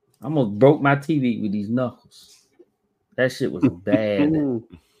 I almost broke my TV with these knuckles. That shit was bad.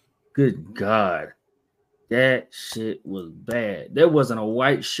 Good God. That shit was bad. There wasn't a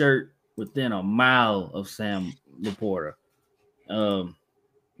white shirt within a mile of Sam Laporta.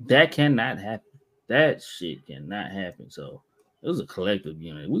 That cannot happen. That shit cannot happen. So it was a collective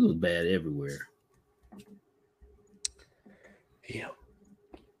unit. We was bad everywhere. Yeah.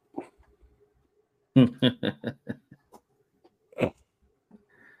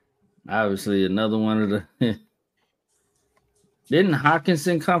 Obviously, another one of the. Didn't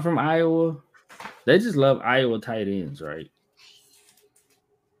Hawkinson come from Iowa? They just love Iowa tight ends, right?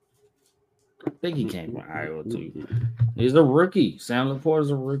 I think he came from Iowa too. He's a rookie. Sam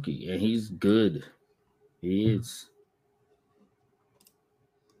Laporta's a rookie, and he's good. He is.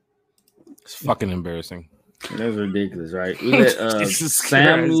 It's fucking embarrassing. That's ridiculous, right? We let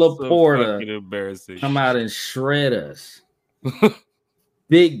Sam Laporta embarrassing. come out and shred us.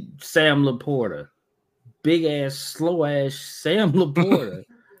 Big Sam Laporta. Big ass, slow ass Sam Laporta.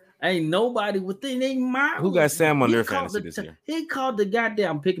 Ain't nobody within a mile. Who got Sam on their fantasy this year? He caught the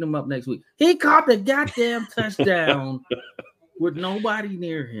goddamn, picking him up next week. He caught the goddamn touchdown with nobody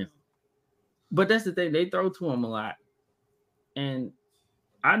near him. But that's the thing. They throw to him a lot. And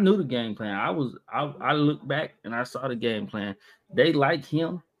I knew the game plan. I looked back and I saw the game plan. They like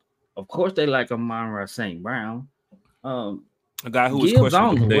him. Of course, they like Amon-Ra St. Brown. A guy who was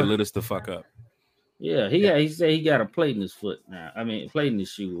questioned, they lit us the fuck up. Yeah, he said he got a plate in his foot now. I mean, plate in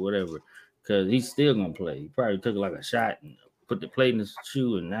his shoe or whatever, because he's still gonna play. He probably took like a shot and put the plate in his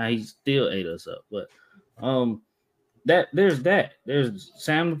shoe, and now he still ate us up. But there's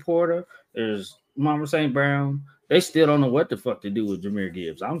Sam Laporta, there's Amon-Ra St. Brown. They still don't know what the fuck to do with Jahmyr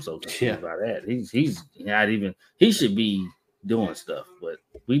Gibbs. I'm so confused about that. He's not even. He should be doing stuff, but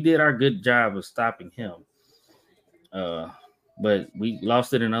we did our good job of stopping him. But we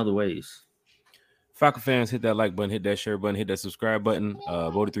lost it in other ways. Falcon fans, hit that like button, hit that share button, hit that subscribe button.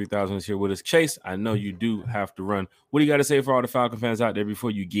 Bodie 3000 is here with us. Chase, I know you do have to run. What do you got to say for all the Falcon fans out there before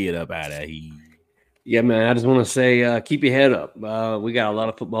you get up out of here? Yeah, man, I just want to say keep your head up. We got a lot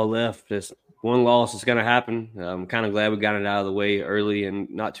of football left. Just one loss is going to happen. I'm kind of glad we got it out of the way early and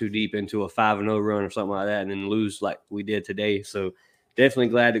not too deep into a 5-0 run or something like that and then lose like we did today. So definitely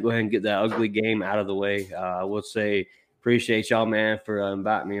glad to go ahead and get that ugly game out of the way. I will say appreciate y'all, man, for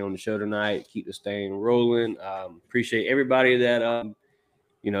inviting me on the show tonight. Keep this thing rolling. Appreciate everybody that,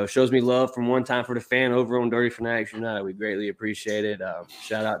 shows me love from One Time for the Fan over on Dirty Fanatics United. We greatly appreciate it.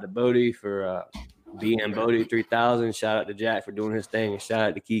 Shout out to Bodie for being Bodie 3000. Shout out to Jack for doing his thing. And shout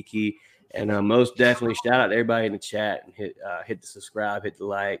out to Kiki. And most definitely shout out to everybody in the chat and hit the subscribe, hit the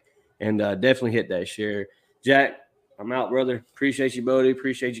like, and definitely hit that share. Jack, I'm out, brother. Appreciate you, Bodie.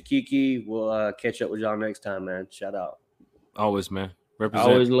 Appreciate you, Kiki. We'll catch up with y'all next time, man. Shout out. Always, man.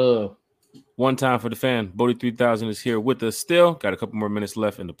 Represent. Always love. One Time for the Fan. Bodie 3000 is here with us still. Got a couple more minutes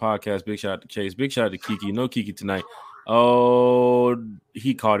left in the podcast. Big shout out to Chase. Big shout out to Kiki. No Kiki tonight. Oh,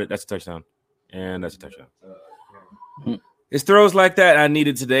 he caught it. That's a touchdown. And that's a touchdown. It's throws like that I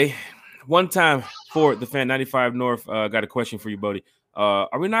needed today. One Time for the Fan. 95 North. Got a question for you, Bodie.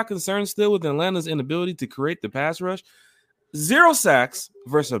 Are we not concerned still with Atlanta's inability to create the pass rush? 0 sacks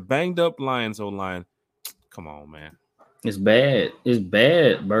versus a banged up Lions O-line. Come on, man. It's bad. It's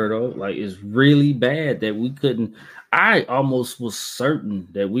bad, Berto. Like, it's really bad that we couldn't. I almost was certain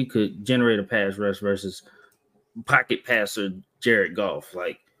that we could generate a pass rush versus pocket passer Jared Goff.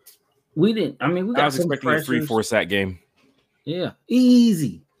 Like, we didn't. I mean, we got some pressures. A 3-4 sack game. Yeah,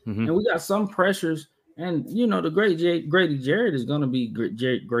 easy. Mm-hmm. And we got some pressures. And, the great Grady Jarrett is going to be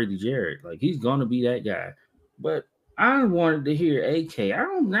Grady Jarrett. Like, he's going to be that guy. But I wanted to hear AK. I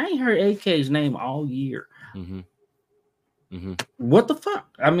ain't heard AK's name all year. Mm-hmm. Mm-hmm. What the fuck?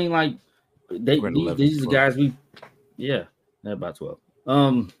 I mean, like, these are the guys about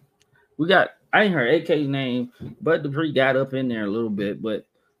 12. We got, I ain't heard AK's name, but Dupree got up in there a little bit, but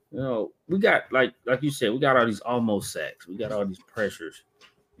we got like you said, we got all these almost sacks, we got all these pressures,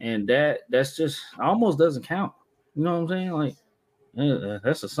 and that's just almost doesn't count. You know what I'm saying? Like,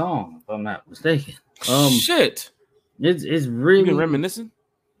 That's a song, if I'm not mistaken. Shit. It's really You been reminiscing?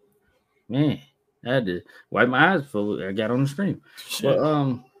 Man, I had to wipe my eyes before I got on the stream. Shit.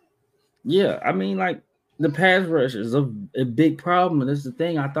 But yeah, I mean, like the pass rush is a big problem, and that's the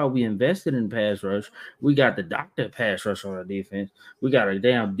thing. I thought we invested in pass rush. We got the doctor pass rush on our defense. We got a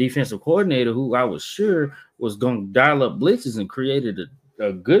damn defensive coordinator who I was sure was going to dial up blitzes and created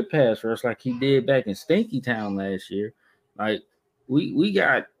a good pass rush like he did back in Stinky Town last year. Like we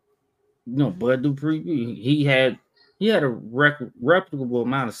got Bud Dupree. He had a reputable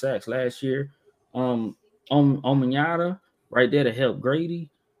amount of sacks last year. On Manata right there to help Grady.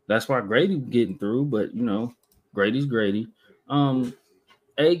 That's why Grady getting through, but Grady's Grady.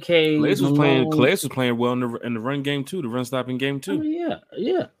 AK Calais Malone. was playing well in the run game too, the run stopping game too. I mean,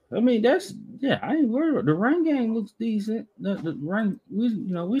 yeah. I mean, I ain't worried about the run game looks decent. The run,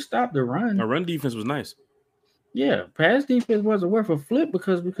 we stopped the run. Our run defense was nice. Yeah, pass defense wasn't worth a flip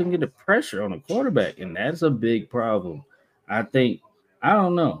because we couldn't get the pressure on the quarterback, and that's a big problem. I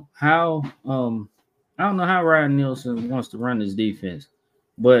don't know how Ryan Nielsen wants to run his defense,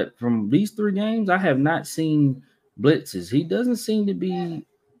 but from these 3 games, I have not seen blitzes. He doesn't seem to be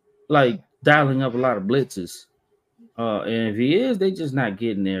like dialing up a lot of blitzes. And if he is, they just not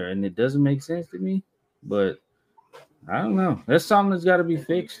getting there, and it doesn't make sense to me. But I don't know. That's something that's got to be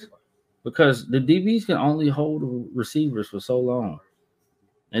fixed because the DBs can only hold the receivers for so long.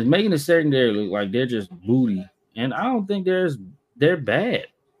 It's making the secondary look like they're just booty, and I don't think they're bad.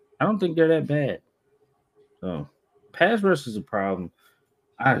 I don't think they're that bad. So, pass rush is a problem.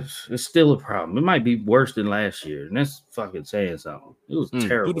 It's still a problem. It might be worse than last year, and that's fucking saying something. It was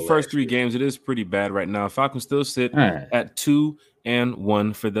terrible. Through the first 3 games, it is pretty bad right now. Falcons still sit at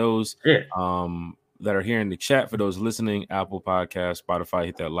 2-1 for those that are here in the chat. For those listening, Apple Podcast, Spotify,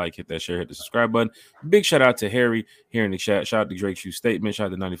 hit that like, hit that share, hit the subscribe button. Big shout out to Harry here in the chat. Shout out to Drake Shoe Statement. Shout out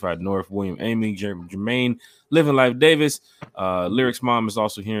to 95 North, William Amy, Jermaine, Living Life Davis. Lyrics Mom is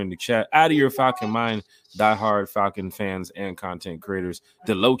also here in the chat. Out of your Falcon mind, diehard Falcon fans and content creators.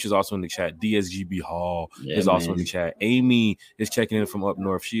 Deloach is also in the chat. DSGB Hall is also in the chat. Amy is checking in from up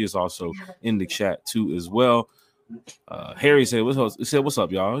north. She is also in the chat too as well. Harry said, "What's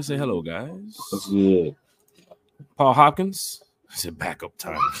up, y'all?" He said, "Hello, guys." Yeah. Paul Hopkins said, "Backup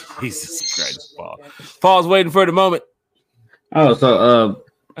time." Jesus Christ, Paul. Paul's waiting for the moment. Oh, so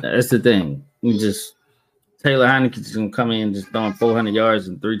that's the thing. Taylor Heineke's gonna come in just throwing 400 yards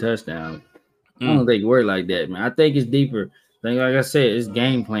and 3 touchdowns. I don't think worry like that, man. I think it's deeper. Like I said, it's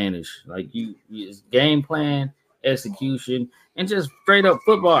game planish. Like it's game plan, execution, and just straight up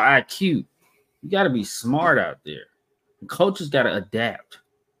football IQ. You got to be smart out there. Coaches got to adapt.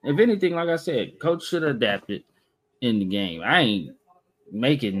 If anything, like I said, coach should have adapted in the game. I ain't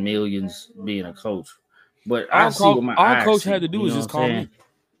making millions being a coach, but all coach had to do is just call me.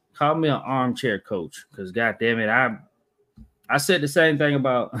 Call me an armchair coach, because goddamn it, I said the same thing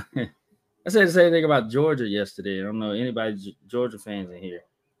about Georgia yesterday. I don't know anybody Georgia fans in here.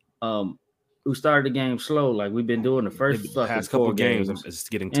 Who started the game slow, like we've been doing the first past couple games. It's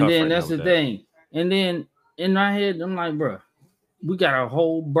getting tough. And then that's the thing. And then in my head, I'm like, bro, we got a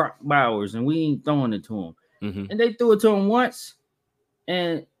whole Brock Bowers and we ain't throwing it to him. Mm-hmm. And they threw it to him once,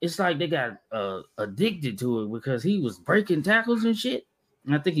 and it's like they got addicted to it because he was breaking tackles and shit.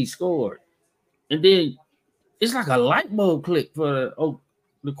 And I think he scored. And then it's like a light bulb click for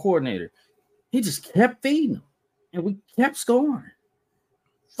the coordinator. He just kept feeding them, and we kept scoring.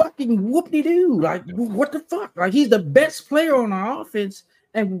 Fucking whoop-de-doo. Like, what the fuck? Like, he's the best player on our offense,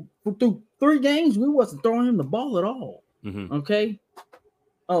 and through 3 games, we wasn't throwing him the ball at all. Mm-hmm. Okay?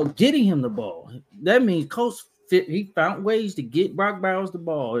 Getting him the ball. That means Coach he found ways to get Brock Bowers the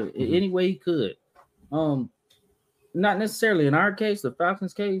ball any way he could. Not necessarily in our case, the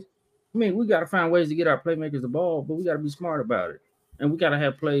Falcons case. I mean, we got to find ways to get our playmakers the ball, but we got to be smart about it. And we got to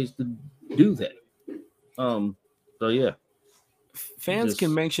have plays to do that. So, yeah. Fans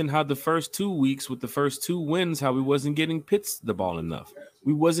can mention how the first 2 weeks with the first 2 wins, how we wasn't getting Pitts the ball enough.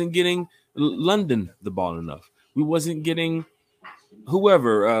 We wasn't getting London the ball enough. We wasn't getting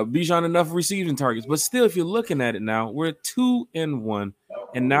whoever, Bijan enough receiving targets. But still, if you're looking at it now, we're 2-1.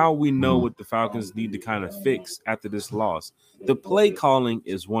 And now we know what the Falcons need to kind of fix after this loss. The play calling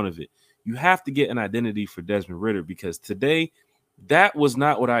is one of it. You have to get an identity for Desmond Ridder, because today, that was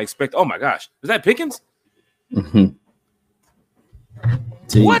not what I expected. Oh, my gosh. Was that Pickens? Mm-hmm.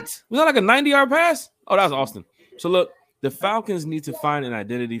 What? Was that like a 90-yard pass? Oh, that was Austin. So, look, the Falcons need to find an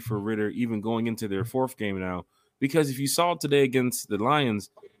identity for Ridder even going into their 4th game now, because if you saw today against the Lions,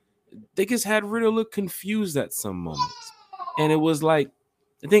 they just had Ridder look confused at some moments. And it was like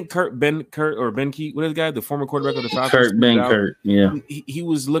I think Ben Key, what is the guy, the former quarterback of the Falcons? Kurt, yeah. He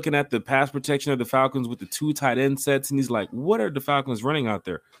was looking at the pass protection of the Falcons with the 2 tight end sets, and he's like, what are the Falcons running out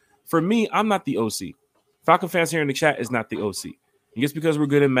there? For me, I'm not the OC. Falcon fans here in the chat is not the OC. And just because we're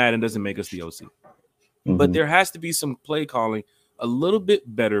good at Madden doesn't make us the OC. Mm-hmm. But there has to be some play calling a little bit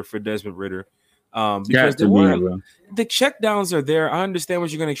better for Desmond Ridder. Because the checkdowns are there. I understand what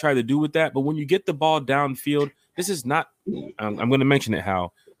you're going to try to do with that. But when you get the ball downfield, this is not I'm going to mention it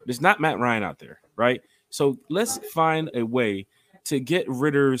how. There's not Matt Ryan out there, right? So let's find a way to get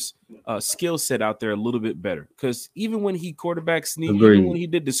Ridder's skill set out there a little bit better. Because even when he quarterback sneak, even when he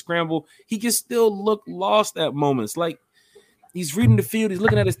did the scramble, he can still look lost at moments. Like, he's reading the field, he's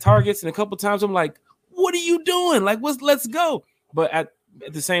looking at his targets, and a couple times I'm like, what are you doing? Like, let's go. But at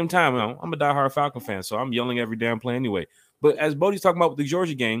the same time, I'm a diehard Falcon fan, so I'm yelling every damn play anyway. But as Bodie's talking about with the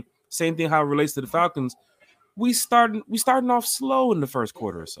Georgia game, same thing how it relates to the Falcons. We starting off slow in the first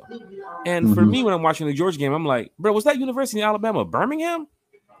quarter or so. And for me, when I'm watching the Georgia game, I'm like, bro, was that University of Alabama, Birmingham?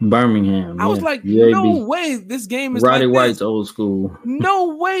 I was like, no way this game is Roddy like White's this. Old school.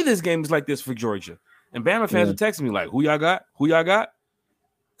 No way this game is like this for Georgia. And Bama fans are texting me like, who y'all got?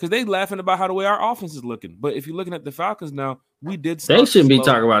 Because they laughing about how the way our offense is looking. But if you're looking at the Falcons now, we did start They shouldn't slow. be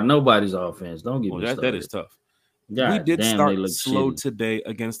talking about nobody's offense. Don't get me started. That is tough. God, we did start slow shitty today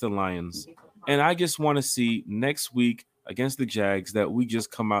against the Lions. And I just want to see next week against the Jags that we just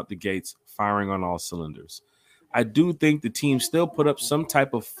come out the gates firing on all cylinders. I do think the team still put up some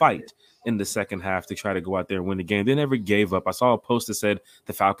type of fight in the second half to try to go out there and win the game. They never gave up. I saw a post that said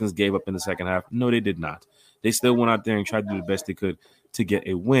the Falcons gave up in the second half. No, they did not. They still went out there and tried to do the best they could to get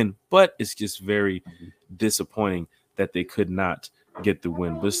a win. But it's just very disappointing that they could not get the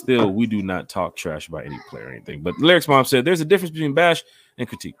win. But still, we do not talk trash about any player or anything. But Lyric's mom said there's a difference between bash and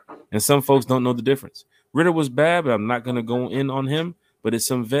critique. And some folks don't know the difference. Ridder was bad, but I'm not going to go in on him. But it's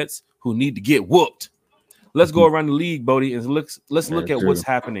some vets who need to get whooped. Let's go around the league, Bodie, and let's look at what's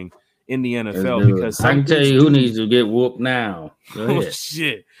happening in the NFL. Because I can tell you who needs to get whooped now. Oh,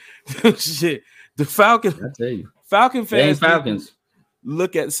 shit. Shit. The Falcon fans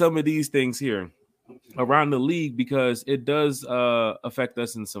look at some of these things here around the league because it does affect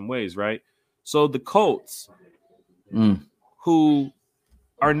us in some ways, right? So the Colts, who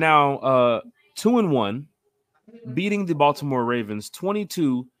are now 2-1, beating the Baltimore Ravens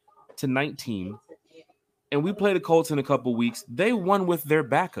 22-19, and we play the Colts in a couple weeks. They won with their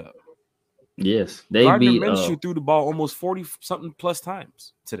backup. Yes, they Gardner beat Minshew threw the ball almost 40 something plus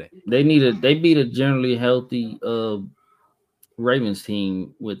times today. They beat a generally healthy Ravens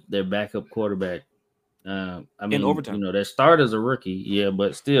team with their backup quarterback. I mean, in overtime, their starter's a rookie,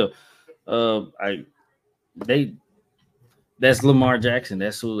 but still, that's Lamar Jackson.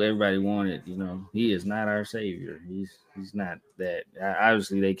 That's who everybody wanted. He is not our savior. He's not that.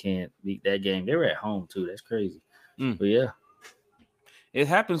 Obviously, they can't beat that game. They were at home too. That's crazy. But yeah, it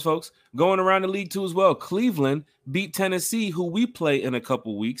happens, folks. Going around the league too as well. Cleveland beat Tennessee, who we play in a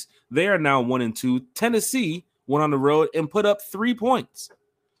couple weeks. They are now 1-2. Tennessee went on the road and put up 3 points.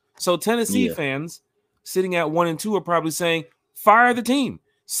 So Tennessee fans sitting at 1-2 are probably saying, fire the team,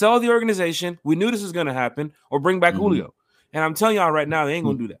 sell the organization. We knew this was going to happen, or bring back Julio. And I'm telling y'all right now, they ain't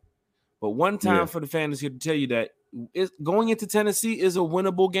going to do that. But one time for the fans here to tell you that going into Tennessee is a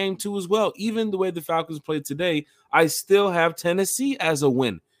winnable game too as well. Even the way the Falcons played today, I still have Tennessee as a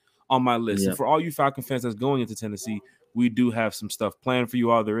win on my list. And for all you Falcon fans that's going into Tennessee, we do have some stuff planned for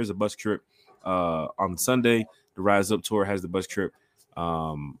you all. There is a bus trip on Sunday. The Rise Up Tour has the bus trip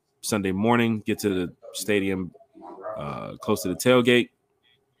Sunday morning. Get to the stadium close to the tailgate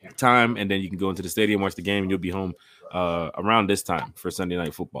time, and then you can go into the stadium, watch the game, and you'll be home around this time for Sunday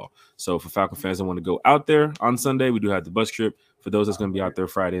Night Football. So for Falcon fans that want to go out there on Sunday, we do have the bus trip. For those that's going to be out there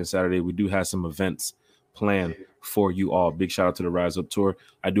Friday and Saturday, we do have some events planned for you all. Big shout out to the Rise Up Tour.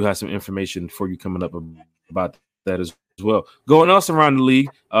 I do have some information for you coming up about that as well. Going else around the league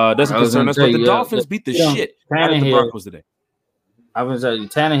doesn't concern us, but the Dolphins beat the shit out of the Broncos today. I was telling you,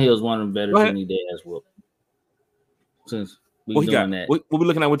 Tannehill is one of the better than he did as well. Since what he got? That. What we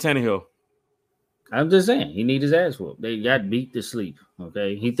looking at with Tannehill? I'm just saying he need his ass whooped. They got beat to sleep.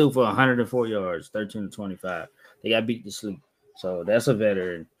 Okay, he threw for 104 yards, 13-25. They got beat to sleep. So that's a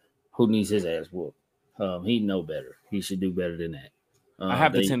veteran who needs his ass whooped. He know better. He should do better than that. I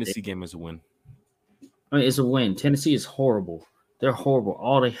have the Tennessee game as a win. I mean, it's a win. Tennessee is horrible. They're horrible.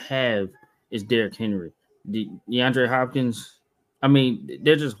 All they have is Derrick Henry, DeAndre Hopkins. I mean,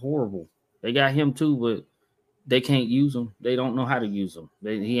 they're just horrible. They got him too, but they can't use him. They don't know how to use him.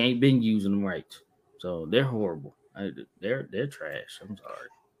 He ain't been using them right. So they're horrible. They're trash. I'm sorry.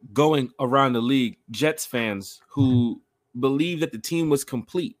 Going around the league, Jets fans who believed that the team was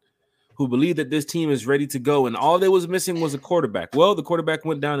complete, who believed that this team is ready to go, and all they was missing was a quarterback. Well, the quarterback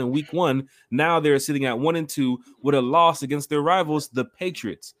went down in week 1. Now they're sitting at 1-2 with a loss against their rivals, the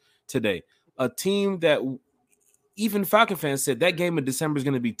Patriots, today. A team that even Falcon fans said that game in December is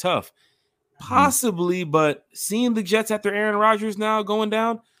going to be tough. Possibly, but seeing the Jets after Aaron Rodgers now going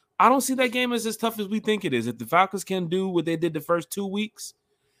down, I don't see that game as tough as we think it is. If the Falcons can do what they did the first 2 weeks,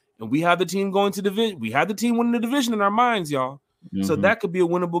 and we have the team going to division, we have the team winning the division in our minds, y'all. So that could be a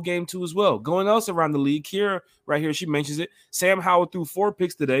winnable game too as well. Going else around the league here, right here, she mentions it. Sam Howell threw 4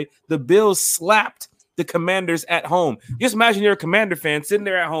 picks today. The Bills slapped the Commanders at home. Just imagine you're a Commander fan sitting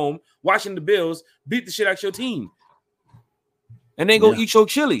there at home watching the Bills beat the shit out your team, and then go eat your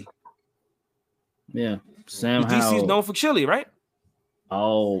chili. Yeah, Sam DC's Howell known for chili, right?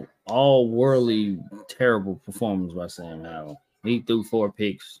 All worldly terrible performance by Sam Howell. He threw 4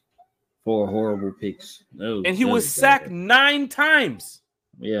 picks. 4 horrible picks. And he was sacked 9 times.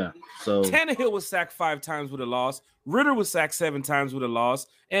 Yeah. So Tannehill was sacked 5 times with a loss. Ritter was sacked 7 times with a loss.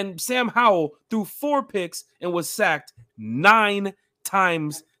 And Sam Howell threw 4 picks and was sacked 9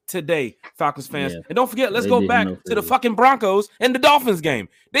 times today, Falcons fans. And don't forget, let's go back to the fucking Broncos and the Dolphins game.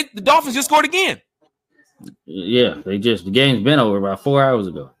 The Dolphins just scored again. Yeah, the game's been over about 4 hours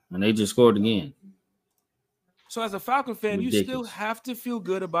ago, and they just scored again. So as a Falcon fan, you still have to feel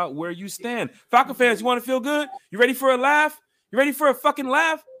good about where you stand. Falcon fans, you want to feel good? You ready for a laugh? You ready for a fucking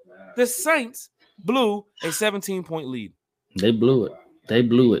laugh? The Saints blew a 17-point lead. They blew it.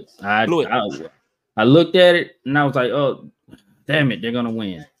 I looked at it, and I was like, oh, damn it, they're going to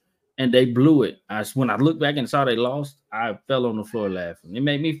win. And they blew it. When I looked back and saw they lost, I fell on the floor laughing. It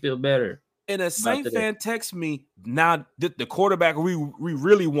made me feel better. And a Saint fan texts me, now the quarterback we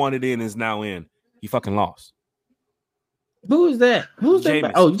really wanted in is now in. He fucking lost. Who is that? Who's Jameis.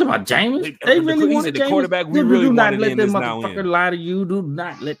 that? Oh, you talking about Jameis? They really wanted the quarterback we really wanted in is now in. Do not let that motherfucker lie to you. Do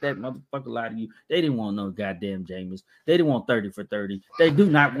not let that motherfucker lie to you. They didn't want no goddamn Jameis. They didn't want 30 for 30. They do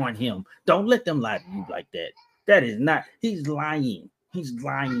not want him. Don't let them lie to you like that. That is not. He's lying. He's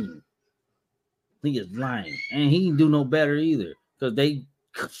lying. He is lying. And he didn't do no better either, because they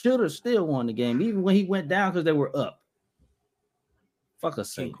should have still won the game, even when he went down because they were up. Fuck a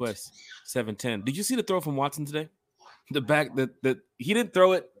Saint. Quest 7-10. Did you see the throw from Watson today? The back that he didn't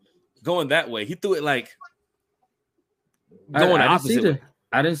throw it going that way. He threw it like going the opposite way.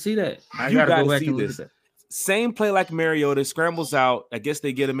 I didn't see that. You gotta go back and look at that. Same play like Mariota, scrambles out. I guess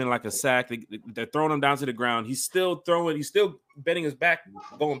they get him in like a sack. They're throwing him down to the ground. He's still throwing. He's still bending his back,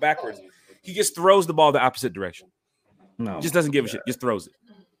 going backwards. He just throws the ball the opposite direction. No, just doesn't give a shit. Just throws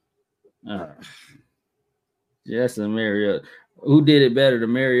it. Yes, and Mariota. Who did it better? The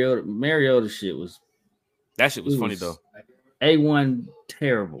Mariota shit was. That shit was funny though. A1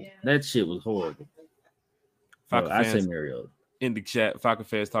 terrible. That shit was horrible. I say Mariota. In the chat, Falcon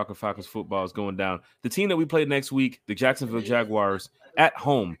fans talking Falcons football is going down. The team that we played next week, the Jacksonville Jaguars, at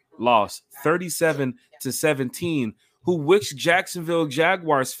home lost 37-17. Which Jacksonville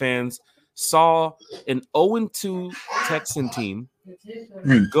Jaguars fans saw an 0-2 Texan team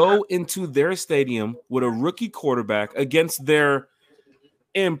go into their stadium with a rookie quarterback against their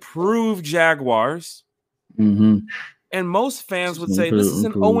improved Jaguars. Mm-hmm. And most fans would say this is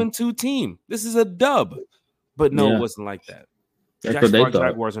an 0-2 team. This is a dub. But no, it wasn't like that.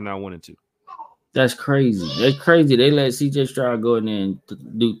 Jaguars are now 1-2. That's crazy. That's crazy. They let CJ Stroud go in there and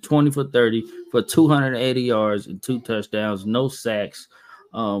do 20 for 30 for 280 yards and 2 touchdowns, no sacks.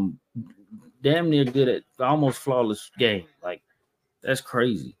 Damn near good at almost flawless game. Like, that's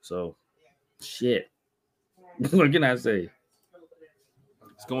crazy. So, shit. What can I say?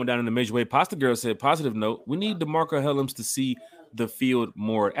 It's going down in the major way. Pasta Girl said, positive note, we need DeMarco Hellams to see the field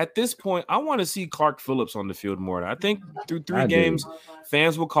more. At this point, I want to see Clark Phillips on the field more. I think through 3 games,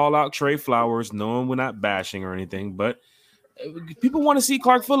 fans will call out Trey Flowers, knowing we're not bashing or anything, but people want to see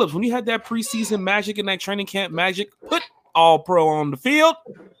Clark Phillips. When you had that preseason magic and that training camp magic, put all pro on the field.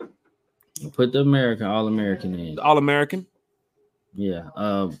 Put the All-American in. The All-American?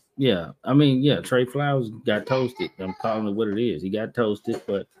 Yeah. Yeah. I mean, yeah, Trey Flowers got toasted. I'm calling it what it is. He got toasted,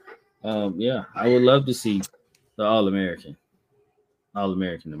 but yeah, I would love to see the All-American.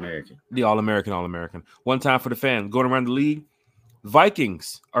 All-American. The All-American. One time for the fan. Going around the league,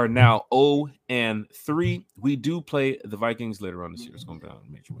 Vikings are now 0-3. We do play the Vikings later on this year. It's going to be on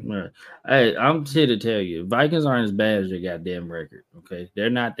major way. Right. Hey, I'm here to tell you, Vikings aren't as bad as their goddamn record. Okay, they're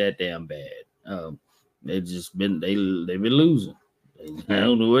not that damn bad. They've been losing. I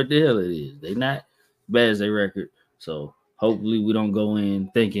don't know what the hell it is. They're not bad as their record. So hopefully we don't go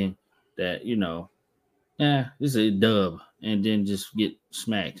in thinking that, this is a dub and then just get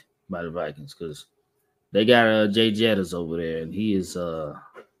smacked by the Vikings, because They got Jay Jettas over there, and he is an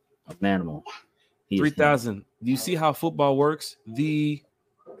animal. 3,000. Do you see how football works? The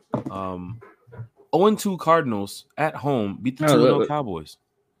 0-2 Cardinals at home beat the 2-0 Cowboys.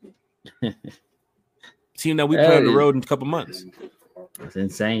 Team that we play on the road in a couple months. That's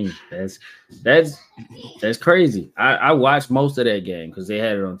insane. That's crazy. I watched most of that game because they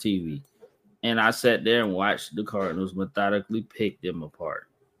had it on TV, and I sat there and watched the Cardinals methodically pick them apart.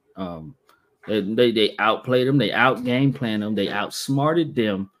 They outplayed them, they out game planned them, they outsmarted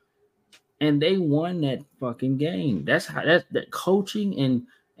them, and they won that fucking game. That's how that coaching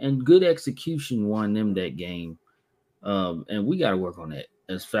and good execution won them that game. And we got to work on that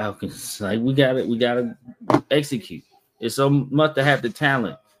as Falcons. Like we gotta execute. It's so much to have the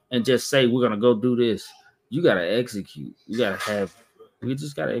talent and just say we're gonna go do this. You gotta execute. We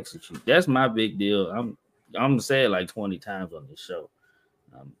just gotta execute. That's my big deal. I'm gonna say it like 20 times on this show.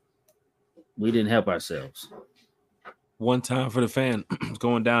 We didn't help ourselves. One time for the fan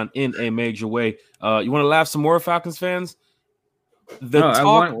going down in a major way. You want to laugh some more, Falcons fans?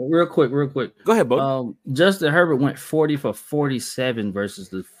 Real quick. Go ahead, Bo. Justin Herbert went 40 for 47 versus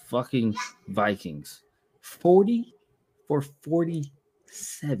the fucking Vikings. 40 for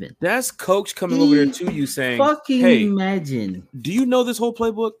 47. That's coach coming over there to you saying, fucking hey, imagine. Do you know this whole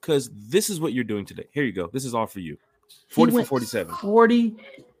playbook? Because this is what you're doing today. Here you go. This is all for you. 40 for 47. 40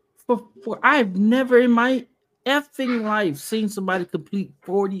 for 4. I've never in my effing life seen somebody complete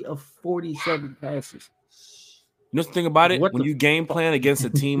 40 of 47 passes. You know the thing about it? When you game plan against a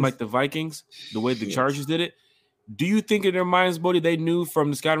team like the Vikings, the way the Chargers did it, do you think in their minds, Bodie, they knew from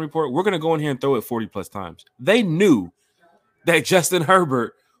the scouting report, we're going to go in here and throw it 40 plus times? They knew that Justin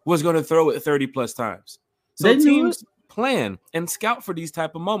Herbert was going to throw it 30 plus times. So teams plan and scout for these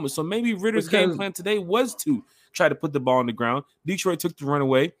type of moments. So maybe Ritter's game plan today was to try to put the ball on the ground. Detroit took the run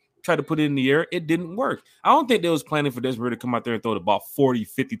away, tried to put it in the air. It didn't work. I don't think they was planning for Desmond Ridder to come out there and throw the ball 40,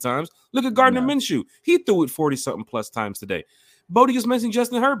 50 times. Look at Gardner Minshew. He threw it 40-something plus times today. Bodie just mentioned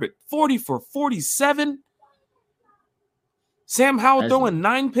Justin Herbert. 40 for 47. Sam Howell throwing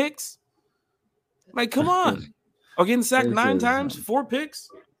 9 picks. Like, come on. Or getting sacked 9 times, 4 picks.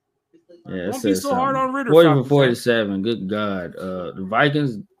 Yeah, don't be so hard on Ridder. 40 for 47. Good God. The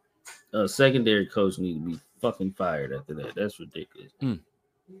Vikings secondary coach need to be fucking fired after that. That's ridiculous.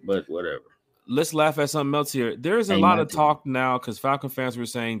 But whatever. Let's laugh at something else here. There's a lot of talk now because Falcon fans were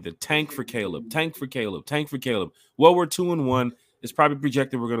saying the tank for Caleb. Well, we're 2-1. It's probably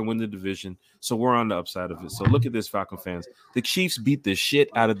projected we're going to win the division, so we're on the upside of it. So look at this, Falcon fans. The Chiefs beat the shit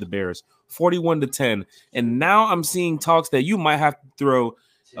out of the Bears, 41-10. And now I'm seeing talks that you might have to throw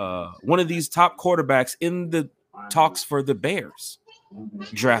one of these top quarterbacks in the talks for the Bears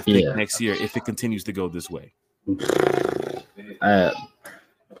draft pick next year if it continues to go this way.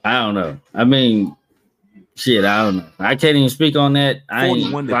 I don't know. I mean, shit, I don't know. I can't even speak on that. I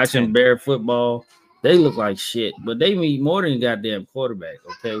ain't watching Bear football. They look like shit, but they need more than a goddamn quarterback,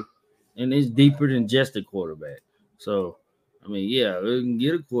 okay? And it's deeper than just a quarterback. So, I mean, yeah, they can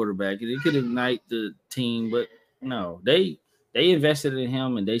get a quarterback and it could ignite the team, but no, they invested in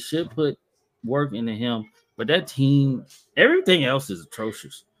him and they should put work into him. But that team, everything else is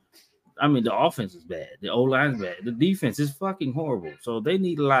atrocious. I mean, the offense is bad. The O-line's bad. The defense is fucking horrible. So they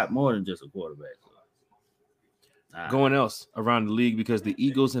need a lot more than just a quarterback. Going else around the league because the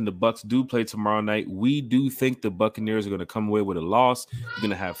Eagles and the Bucks do play tomorrow night. We do think the Buccaneers are going to come away with a loss. You're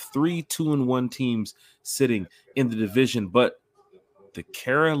going to have 3 2-1 teams sitting in the division, but the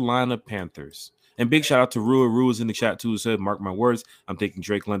Carolina Panthers. And big shout out to Rua. Rua's in the chat too. Who said, "Mark my words, I'm taking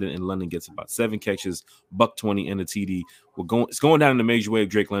Drake London, and London gets about 7 catches, $120 and a TD." It's going down in the major way if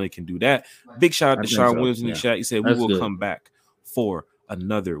Drake London can do that. Big shout out to Sean Williams in the chat. He said, "We will come back for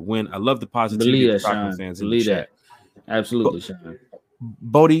another win." I love the positivity of the Falcons fans in the chat. Absolutely, Sean.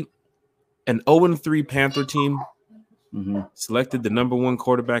 Bodie, an 0-3 Panther team selected the number 1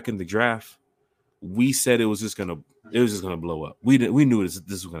 quarterback in the draft. We said it was just gonna blow up. We knew this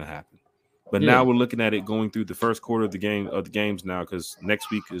was gonna happen. But now we're looking at it going through the first quarter of the games now, because next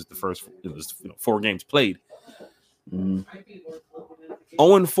week is the first 4 games played.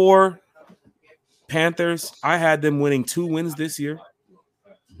 0-4 Panthers. I had them winning 2 wins this year.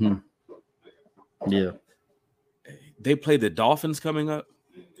 Yeah. They play the Dolphins coming up.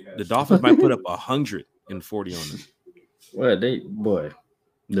 The Dolphins might put up 140 on them. Well,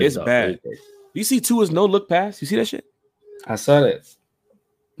 it's bad. You see Tua's no-look pass? You see that shit? I saw that.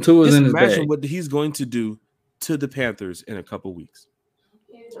 Tua's in his bag. Imagine what he's going to do to the Panthers in a couple weeks.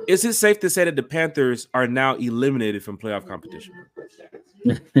 Is it safe to say that the Panthers are now eliminated from playoff competition?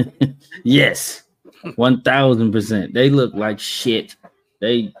 Yes, 1,000%. They look like shit.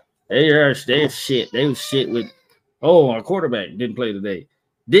 They They're shit. They was shit with. Oh, our quarterback didn't play today.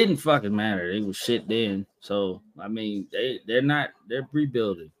 Didn't fucking matter. They was shit then. So I mean, they're not. They're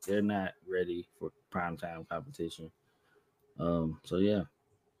rebuilding. They're not ready for primetime competition. So yeah,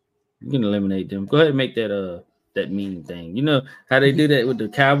 you can eliminate them. Go ahead and make that meme thing. You know how they do that with the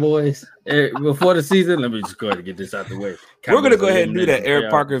Cowboys before the season? Let me just go ahead and get this out the way. We're going to go ahead and do that. Cowboys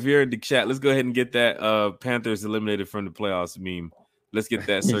Eric Parker, if you're in the chat, let's go ahead and get that Panthers eliminated from the playoffs meme. Let's get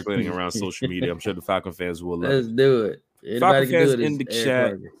that circulating around social media. I'm sure the Falcon fans will love it. Let's do it. Falcon fans in the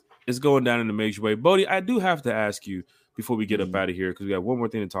chat, it's going down in a major way. Bodie, I do have to ask you before we get up out of here, because we have one more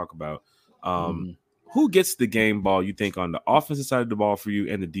thing to talk about. Who gets the game ball, you think, on the offensive side of the ball for you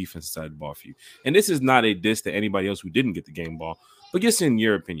and the defensive side of the ball for you? And this is not a diss to anybody else who didn't get the game ball, but just in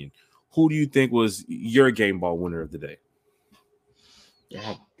your opinion, who do you think was your game ball winner of the day?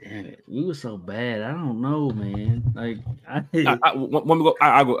 God damn it. We were so bad. I don't know, man. Like,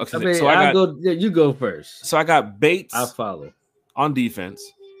 I'll go. Okay, so you go first. So I got Bates. I'll follow. On defense.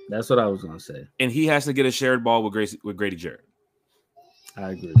 That's what I was going to say. And he has to get a shared ball with Grady Jarrett. I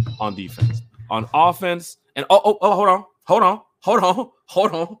agree. On defense. On offense, and hold on.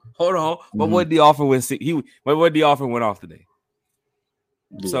 But what the offer went off today.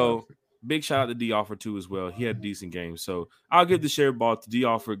 So big shout out to D Offer too as well. He had a decent game. So I'll give the shared ball to D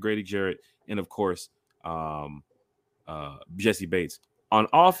Offer, Grady Jarrett, and of course Jesse Bates. On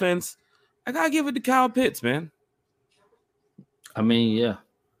offense, I gotta give it to Kyle Pitts, man. I mean, yeah.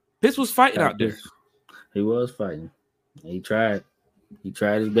 Pitts was fighting out there. He was fighting. He tried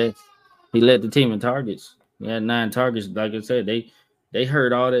his best. He led the team in targets. He had 9 targets. Like I said, they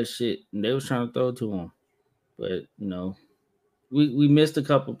heard all that shit and they was trying to throw to him. But we missed a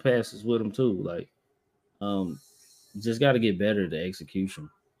couple passes with him too. Like, just got to get better at the execution.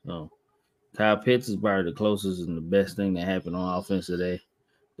 Kyle Pitts is probably the closest and the best thing that happened on offense today.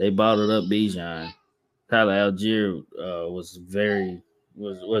 They bottled up Bijan. Tyler Algier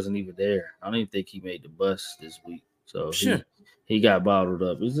wasn't even there. I don't even think he made the bus this week. So he got bottled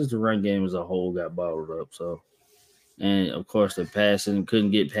up. It's just the run game as a whole got bottled up. So, and of course the passing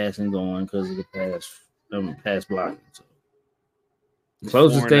couldn't get passing going because of the pass blocking. So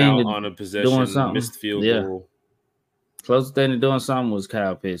closest thing to on a possession, doing something, missed field goal. Closest thing to doing something was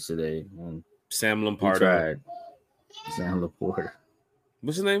Kyle Pitts today. And Sam Laporta. Sam Laporta.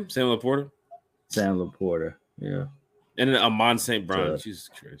 What's his name? Sam Laporta. Sam Laporta. Yeah. And then Amon St. Brown. Jesus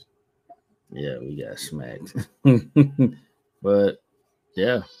Christ. Yeah, we got smacked. But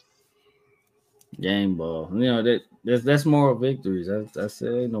yeah, game ball. That's moral victories. I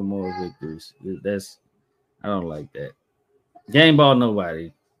said ain't no moral victories. I don't like that. Game ball,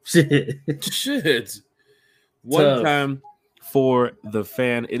 nobody. Shit. One time for the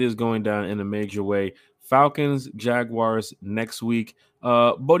fan, it is going down in a major way. Falcons, Jaguars next week.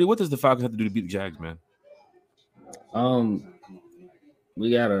 Bodie, what does the Falcons have to do to beat the Jags, man? I've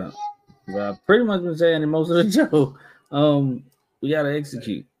pretty much been saying it most of the show. We gotta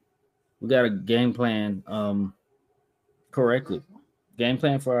execute. We got a game plan correctly. Game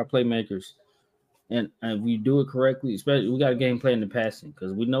plan for our playmakers. And we do it correctly, especially we got a game plan in passing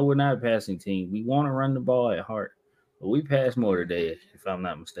because we know we're not a passing team. We want to run the ball at heart. But we passed more today, if I'm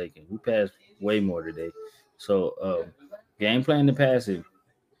not mistaken. We passed way more today. So game plan to passing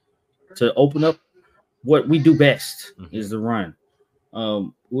to open up what we do best is the run.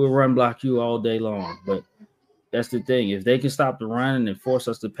 We'll run block you all day long, but that's the thing. If they can stop the run and force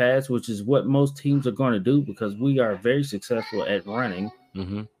us to pass, which is what most teams are going to do because we are very successful at running,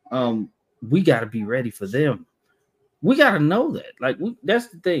 we got to be ready for them. We got to know that. Like that's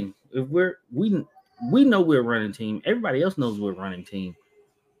the thing. If we know we're a running team, everybody else knows we're a running team,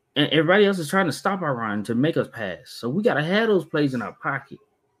 and everybody else is trying to stop our run to make us pass. So we got to have those plays in our pocket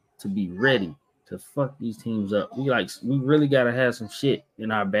to be ready to fuck these teams up. We really got to have some shit in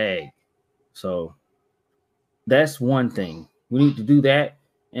our bag. So that's one thing. We need to do that.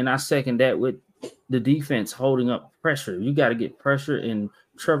 And I second that with the defense holding up pressure. You got to get pressure in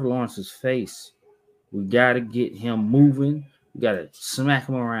Trevor Lawrence's face. We got to get him moving. We got to smack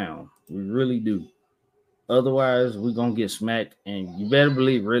him around. We really do. Otherwise, we're going to get smacked. And you better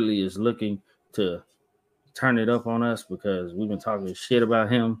believe Ridley is looking to turn it up on us because we've been talking shit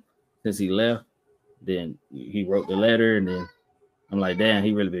about him since he left. Then he wrote the letter, and then I'm like, damn,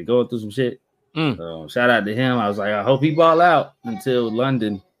 he really been going through some shit. So shout out to him. I was like, I hope he ball out until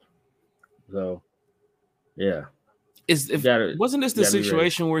London. So yeah. Wasn't this the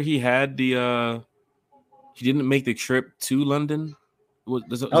situation where he had he didn't make the trip to London?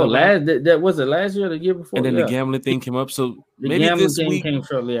 That was it last year or the year before? And then the gambling thing came up. So the maybe this week came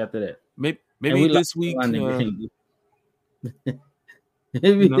shortly after that. Maybe this week.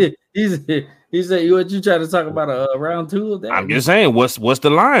 He said, "What you trying to talk about round two of that?" I'm just saying, what's the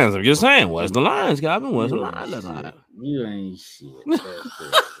lines? I'm just saying, what's the lines, Calvin? What's the lines? You ain't shit.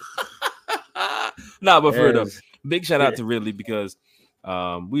 Nah, but for real though, big shout out to Ridley because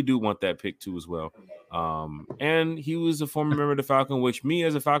we do want that pick too as well. And he was a former member of the Falcon, which me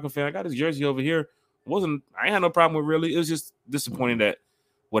as a Falcon fan, I got his jersey over here. I ain't had no problem with Ridley. It was just disappointing that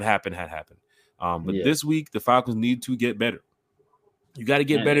what happened had happened. But this week the Falcons need to get better. You got to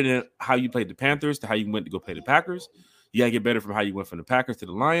get better than how you played the Panthers to how you went to go play the Packers. You got to get better from how you went from the Packers to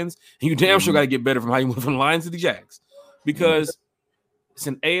the Lions. And you damn sure got to get better from how you went from the Lions to the Jags. Because it's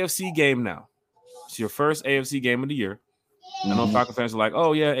an AFC game now. It's your first AFC game of the year. I know Falcon fans are like,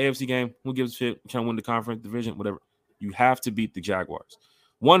 oh, yeah, AFC game. Who gives a shit? Trying to win the conference, division, whatever. You have to beat the Jaguars.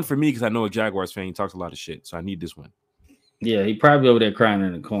 One for me because I know a Jaguars fan. He talks a lot of shit, so I need this win. Yeah, he probably over there crying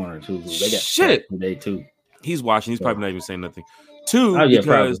in the corner, too. They got shit today, too. He's watching. He's probably not even saying nothing. Two,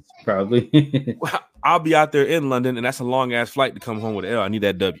 because probably. I'll be out there in London, and that's a long-ass flight to come home with L. I need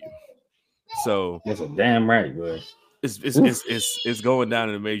that W. So that's a damn right, boy. It's going down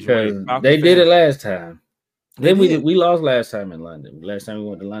in a major way. They did it last time. Then we lost last time in London. Last time we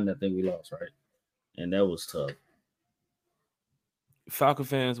went to London, I think we lost, right? And that was tough. Falcon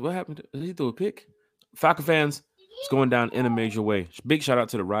fans, what happened? Did he throw a pick? Falcon fans, it's going down in a major way. Big shout out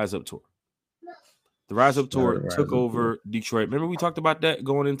to the Rise Up Tour. The Rise Up Tour took over Detroit. Remember we talked about that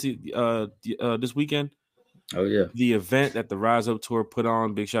going into this weekend? Oh, yeah. The event that the Rise Up Tour put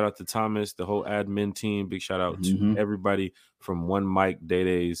on. Big shout out to Thomas, the whole admin team. Big shout out to everybody from One Mike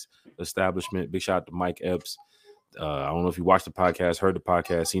Day-Day's establishment. Big shout out to Mike Epps. I don't know if you watched the podcast, heard the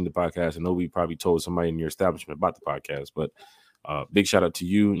podcast, seen the podcast. I know we probably told somebody in your establishment about the podcast, but big shout out to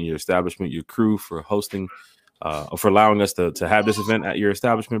you and your establishment, your crew for hosting for allowing us to have this event at your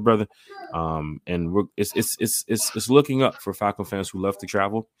establishment, brother. And it's looking up for Falcon fans who love to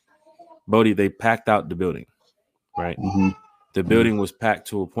travel. Bodie, they packed out the building, right? The building was packed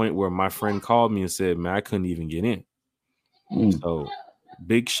to a point where my friend called me and said, man, I couldn't even get in. So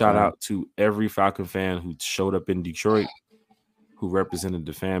big shout out to every Falcon fan who showed up in Detroit, who represented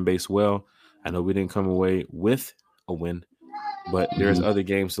the fan base well. I know we didn't come away with a win, but there's other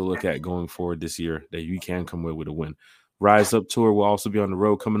games to look at going forward this year that you can come away with a win. Rise Up Tour will also be on the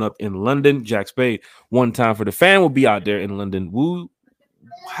road coming up in London. Jack Spade, One Time for the Fan will be out there in London.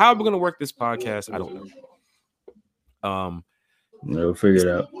 How are we going to work this podcast? I don't know. We'll figure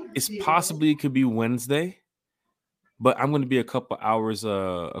it out. It's possibly it could be Wednesday, but I'm going to be a couple hours,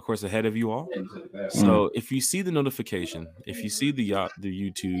 of course, ahead of you all. So if you see the notification, if you see the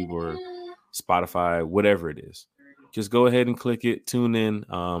YouTube or Spotify, whatever it is, just go ahead and click it, tune in.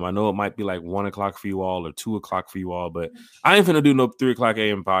 I know it might be like 1 o'clock for you all or 2 o'clock for you all, but I ain't finna do no 3 o'clock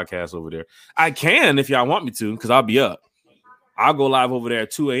a.m. podcast over there. I can if y'all want me to, because I'll be up. I'll go live over there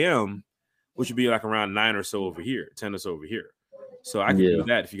at 2 a.m., which would be like around 9 or so over here, 10 or so over here. So I can do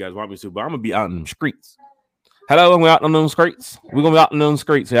that if you guys want me to, but I'm going to be out in them streets. Hello, we're out on them streets. We're going to be out in them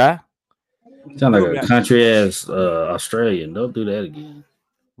streets, yeah? Sound like a country-ass Australian. Don't do that again.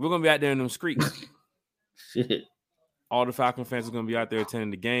 We're going to be out there in them streets. Shit. All the Falcon fans are going to be out there attending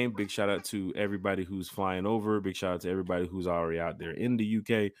the game. Big shout out to everybody who's flying over. Big shout out to everybody who's already out there in the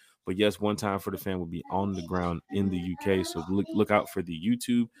UK. But yes, One Time for the Fan will be on the ground in the UK. So look out for the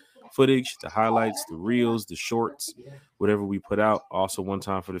YouTube footage, the highlights, the reels, the shorts, whatever we put out. Also, One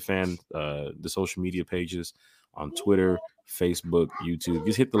Time for the Fan, the social media pages on Twitter, Facebook, YouTube.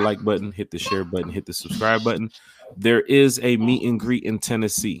 Just hit the like button, hit the share button, hit the subscribe button. There is a meet and greet in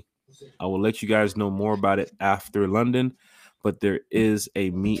Tennessee. I will let you guys know more about it after London, but there is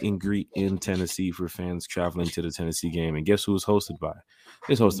a meet and greet in Tennessee for fans traveling to the Tennessee game. And guess who it's hosted by?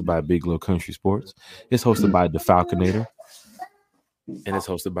 It's hosted by Big Low Country Sports. It's hosted by the Falconator. And it's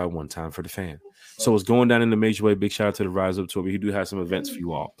hosted by One Time for the Fan. So it's going down in the major way. Big shout out to the Rise Up Tour. We do have some events for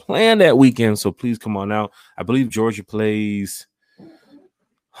you all planned that weekend, so please come on out. I believe Georgia plays.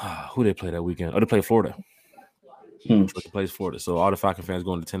 Who they play that weekend? Oh, they play Florida. Georgia plays Florida. So all the Falcon fans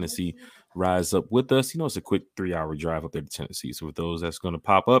going to Tennessee, rise up with us. You know, it's a quick 3-hour drive up there to Tennessee. So with those that's going to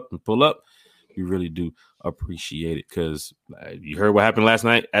pop up and pull up, we really do appreciate it because you heard what happened last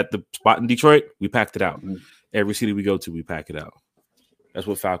night at the spot in Detroit. We packed it out. Every city we go to, we pack it out. That's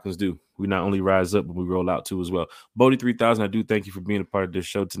what Falcons do. We not only rise up, but we roll out too as well. Bodie 3000, I do thank you for being a part of this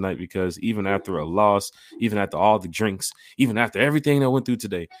show tonight because even after a loss, even after all the drinks, even after everything that went through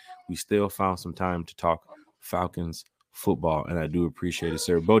today, we still found some time to talk Falcons football, and I do appreciate it,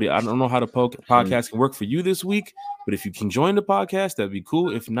 sir. Bodie, I don't know how the podcast can work for you this week, but if you can join the podcast, that'd be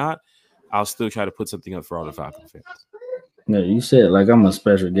cool. If not, I'll still try to put something up for all the Falcon fans. No, you said like I'm a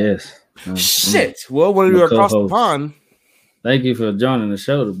special guest. Shit. Well, when you're across the pond. Thank you for joining the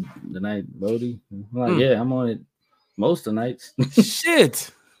show tonight, Bodie. I'm like, yeah, I'm on it most of the nights.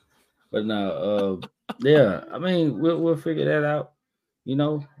 Shit. But no, yeah, I mean, we'll figure that out. You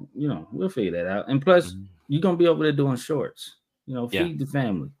know, we'll figure that out. And plus, you're gonna be over there doing shorts. Feed the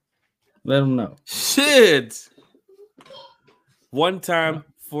family. Let them know. Shit. One time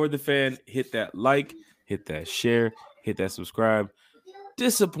for the fan. Hit that like, hit that share, hit that subscribe.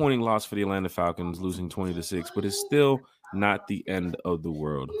 Disappointing loss for the Atlanta Falcons, losing 20-6, but it's still not the end of the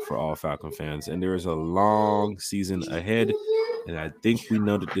world for all Falcon fans. And there is a long season ahead. And I think we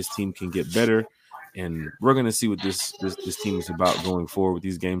know that this team can get better. And we're going to see what this team is about going forward with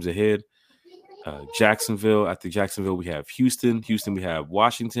these games ahead. Jacksonville. After Jacksonville, we have Houston. Houston, we have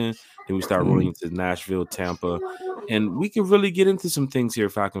Washington. Then we start rolling into Nashville, Tampa. And we can really get into some things here,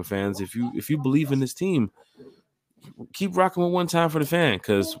 Falcon fans. If you believe in this team, keep rocking with One Time for the Fan,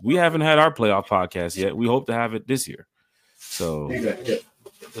 because we haven't had our playoff podcast yet. We hope to have it this year. So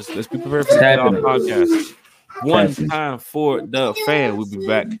let's be prepared for the playoff podcast. One Time for the Fan. We'll be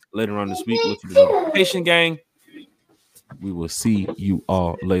back later on this week with the notification gang. We will see you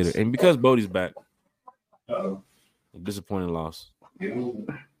all later. And because Bodie's back, a disappointing loss.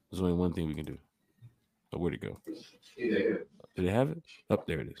 There's only one thing we can do. Oh, where'd it go? Did they have it? Up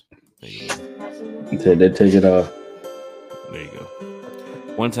there it is. There you go. They take it off. There you go.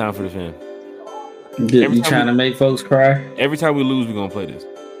 One Time for the Fan. You trying to make folks cry? Every time we lose, we're going to play this.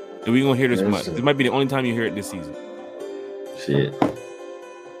 And we're going to hear this much. This might be the only time you hear it this season. Shit.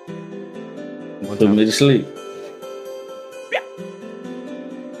 Put me to sleep. Yeah.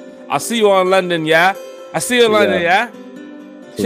 I'll see you on London, yeah? I see you in London, yeah?